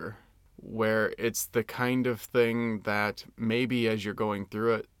horror, where it's the kind of thing that maybe as you're going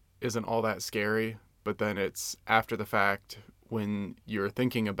through it isn't all that scary, but then it's after the fact when you're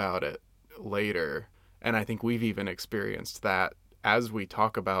thinking about it later. And I think we've even experienced that as we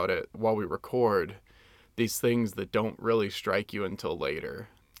talk about it while we record, these things that don't really strike you until later.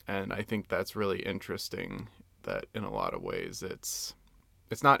 And I think that's really interesting that in a lot of ways it's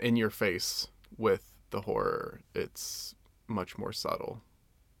not in your face with the horror. It's much more subtle.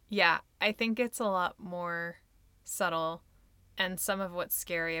 Yeah, I think it's a lot more subtle, and some of what's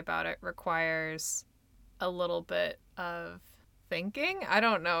scary about it requires a little bit of thinking. I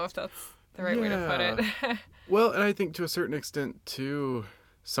don't know if that's the right way to put it. Well, and I think to a certain extent, too,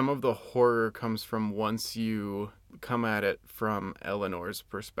 some of the horror comes from once you come at it from Eleanor's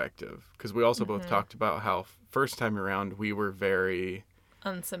perspective. Because we also both talked about how first time around we were very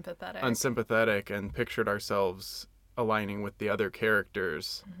unsympathetic and pictured ourselves aligning with the other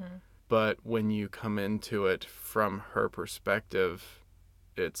characters. But when you come into it from her perspective,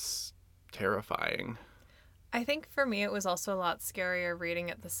 it's terrifying. I think for me it was also a lot scarier reading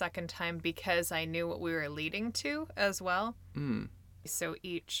it the second time because I knew what we were leading to as well. So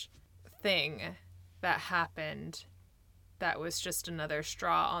each thing that happened that was just another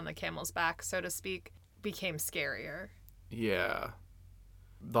straw on the camel's back, so to speak, became scarier. Yeah.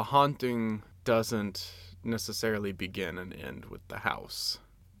 The haunting doesn't necessarily begin and end with the house.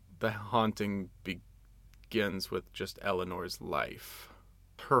 The haunting begins with just Eleanor's life.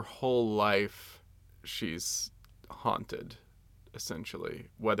 Her whole life, she's haunted, essentially.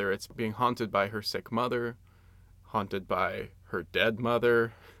 Whether it's being haunted by her sick mother, haunted by her dead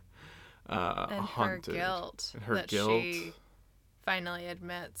mother, and haunted. Her guilt. She finally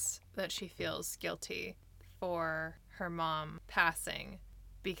admits that she feels guilty for her mom passing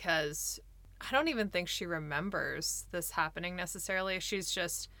because I don't even think she remembers this happening necessarily. She's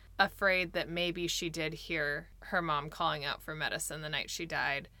just afraid that maybe she did hear her mom calling out for medicine the night she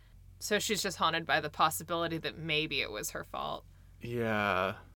died. So she's just haunted by the possibility that maybe it was her fault.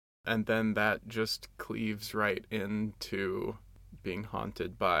 Yeah. And then that just cleaves right into being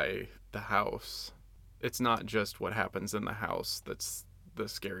haunted by the house. It's not just what happens in the house that's the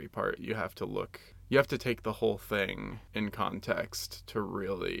scary part. You have to take the whole thing in context to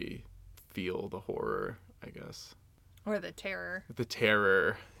really feel the horror, I guess. Or the terror. The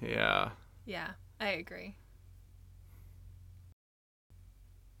terror, yeah. Yeah, I agree.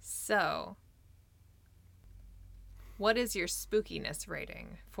 So, what is your spookiness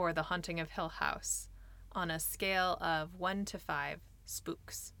rating for The Haunting of Hill House on a scale of 1 to 5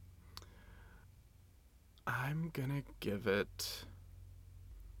 spooks? I'm gonna give it...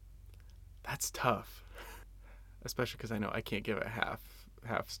 That's tough. Especially because I know I can't give it half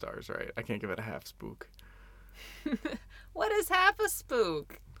stars, right? I can't give it a half spook. What is half a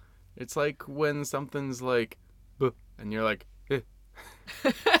spook? It's like when something's like, buh, and you're like, eh.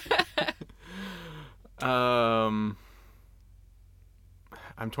 I'm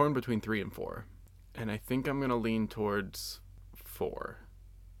torn between 3 and 4, and I think I'm gonna lean towards 4.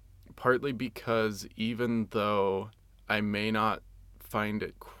 Partly because even though I may not find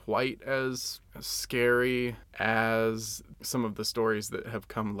it quite as scary as some of the stories that have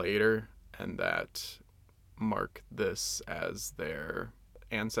come later and that mark this as their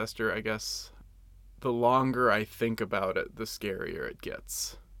ancestor, I guess, the longer I think about it, the scarier it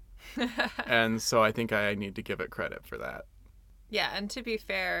gets. And so I think I need to give it credit for that. Yeah, and to be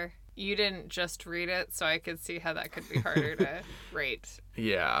fair, you didn't just read it, so I could see how that could be harder to rate.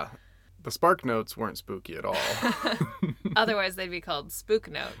 Yeah. The Spark Notes weren't spooky at all. Otherwise, they'd be called Spook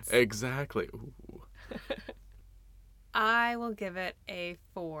Notes. Exactly. Ooh. I will give it a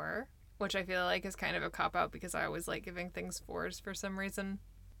 4, which I feel like is kind of a cop-out because I always like giving things 4s for some reason.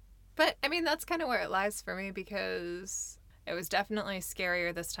 But, I mean, that's kind of where it lies for me because it was definitely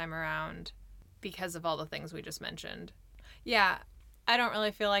scarier this time around because of all the things we just mentioned. Yeah, I don't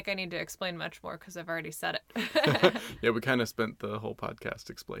really feel like I need to explain much more because I've already said it. Yeah, we kind of spent the whole podcast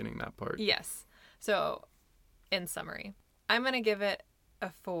explaining that part. Yes. So, in summary, I'm going to give it a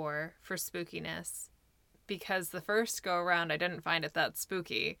 4 for spookiness because the first go around I didn't find it that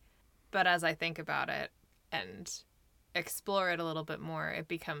spooky. But as I think about it and explore it a little bit more, it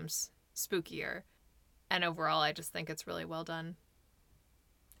becomes spookier. And overall, I just think it's really well done.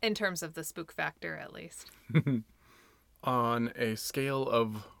 In terms of the spook factor, at least. On a scale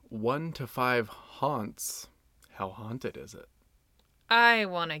of 1 to 5 haunts, how haunted is it? I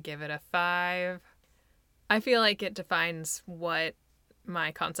want to give it a 5. I feel like it defines what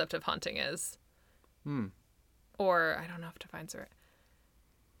my concept of haunting is. Or, I don't know if defines it.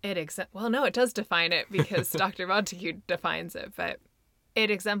 Well, no, it does define it because Dr. Montague defines it, but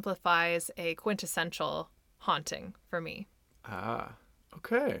it exemplifies a quintessential haunting for me. Ah,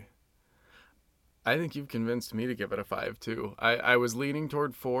 okay. I think you've convinced me to give it a 5 too. I was leaning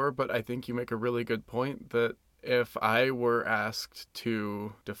toward 4, but I think you make a really good point that if I were asked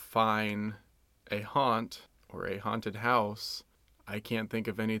to define a haunt or a haunted house, I can't think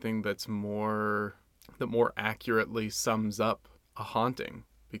of anything that more accurately sums up a haunting,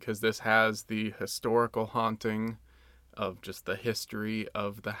 because this has the historical haunting of just the history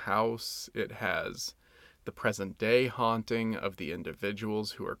of the house. It has the present day haunting of the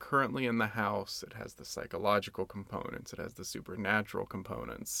individuals who are currently in the house. It has the psychological components. It has the supernatural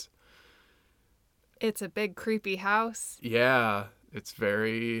components. It's a big creepy house. Yeah, it's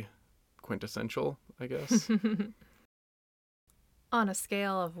very quintessential, I guess. On a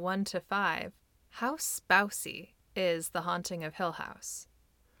scale of 1 to 5, how spousy is The Haunting of Hill House?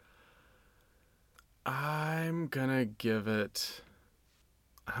 I'm gonna give it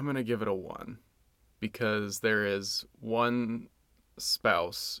a 1 because there is one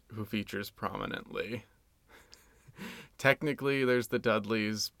spouse who features prominently. Technically, there's the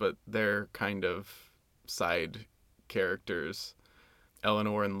Dudleys, but they're kind of side characters.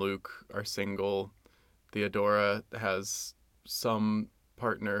 Eleanor and Luke are single. Theodora has some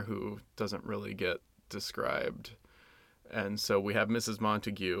partner who doesn't really get described. And so we have Mrs.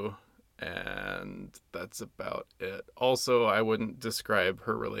 Montague, and that's about it. Also, I wouldn't describe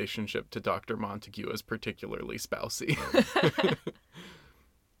her relationship to Dr. Montague as particularly spousy.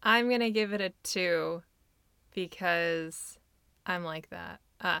 I'm going to give it a 2 because I'm like that.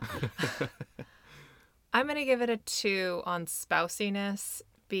 I'm going to give it a 2 on spousiness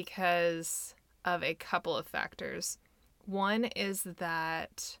because of a couple of factors. One is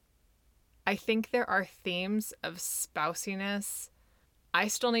that I think there are themes of spousiness. I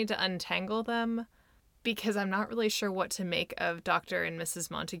still need to untangle them because I'm not really sure what to make of Dr. and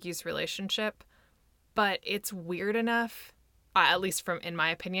Mrs. Montague's relationship, but it's weird enough, at least in my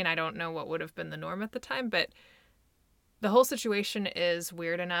opinion. I don't know what would have been the norm at the time, but the whole situation is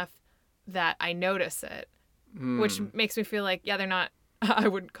weird enough that I notice it, which makes me feel like, yeah, they're not, I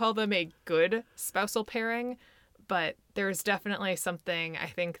wouldn't call them a good spousal pairing, but there's definitely something I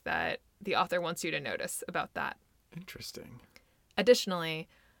think that the author wants you to notice about that. Interesting. Additionally,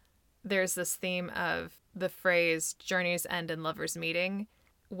 there's this theme of the phrase journeys end in lovers meeting,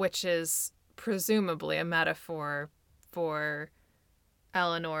 which is presumably a metaphor for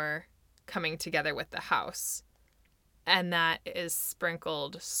Eleanor coming together with the house. And that is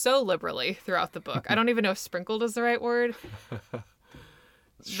sprinkled so liberally throughout the book. I don't even know if sprinkled is the right word.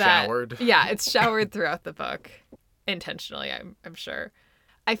 Showered. Yeah, it's showered throughout the book. Intentionally, I'm sure.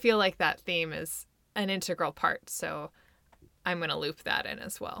 I feel like that theme is an integral part, so I'm going to loop that in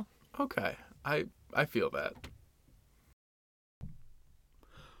as well. Okay, I feel that.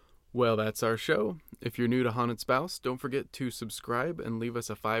 Well, that's our show. If you're new to Haunted Spouse, don't forget to subscribe and leave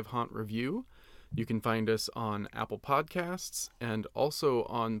us a 5-haunt review. You can find us on Apple Podcasts and also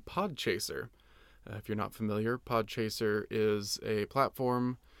on Podchaser. If you're not familiar, Podchaser is a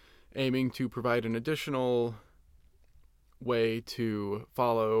platform aiming to provide an additional way to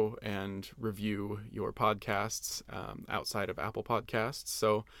follow and review your podcasts outside of Apple Podcasts.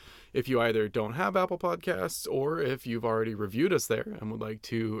 So if you either don't have Apple Podcasts or if you've already reviewed us there and would like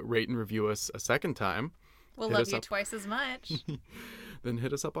to rate and review us a second time, we'll love you twice as much. Then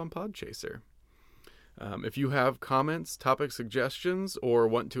hit us up on Podchaser. If you have comments, topic suggestions, or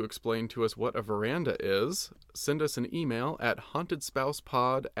want to explain to us what a veranda is, send us an email at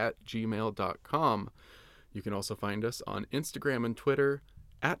hauntedSpousePod@gmail.com. You can also find us on Instagram and Twitter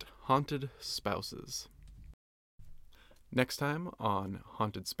at Haunted Spouses. Next time on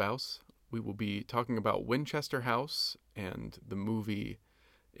Haunted Spouse, we will be talking about Winchester House and the movie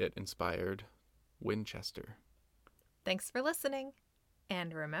it inspired, Winchester. Thanks for listening.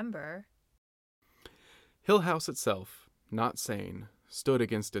 And remember, Hill House itself, not sane, stood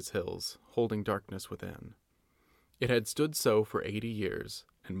against its hills, holding darkness within. It had stood so for 80 years,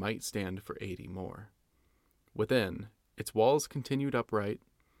 and might stand for 80 more. Within, its walls continued upright,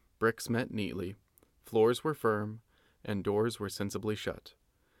 bricks met neatly, floors were firm, and doors were sensibly shut.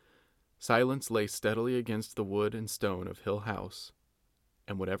 Silence lay steadily against the wood and stone of Hill House,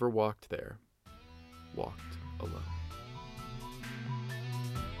 and whatever walked there, walked alone.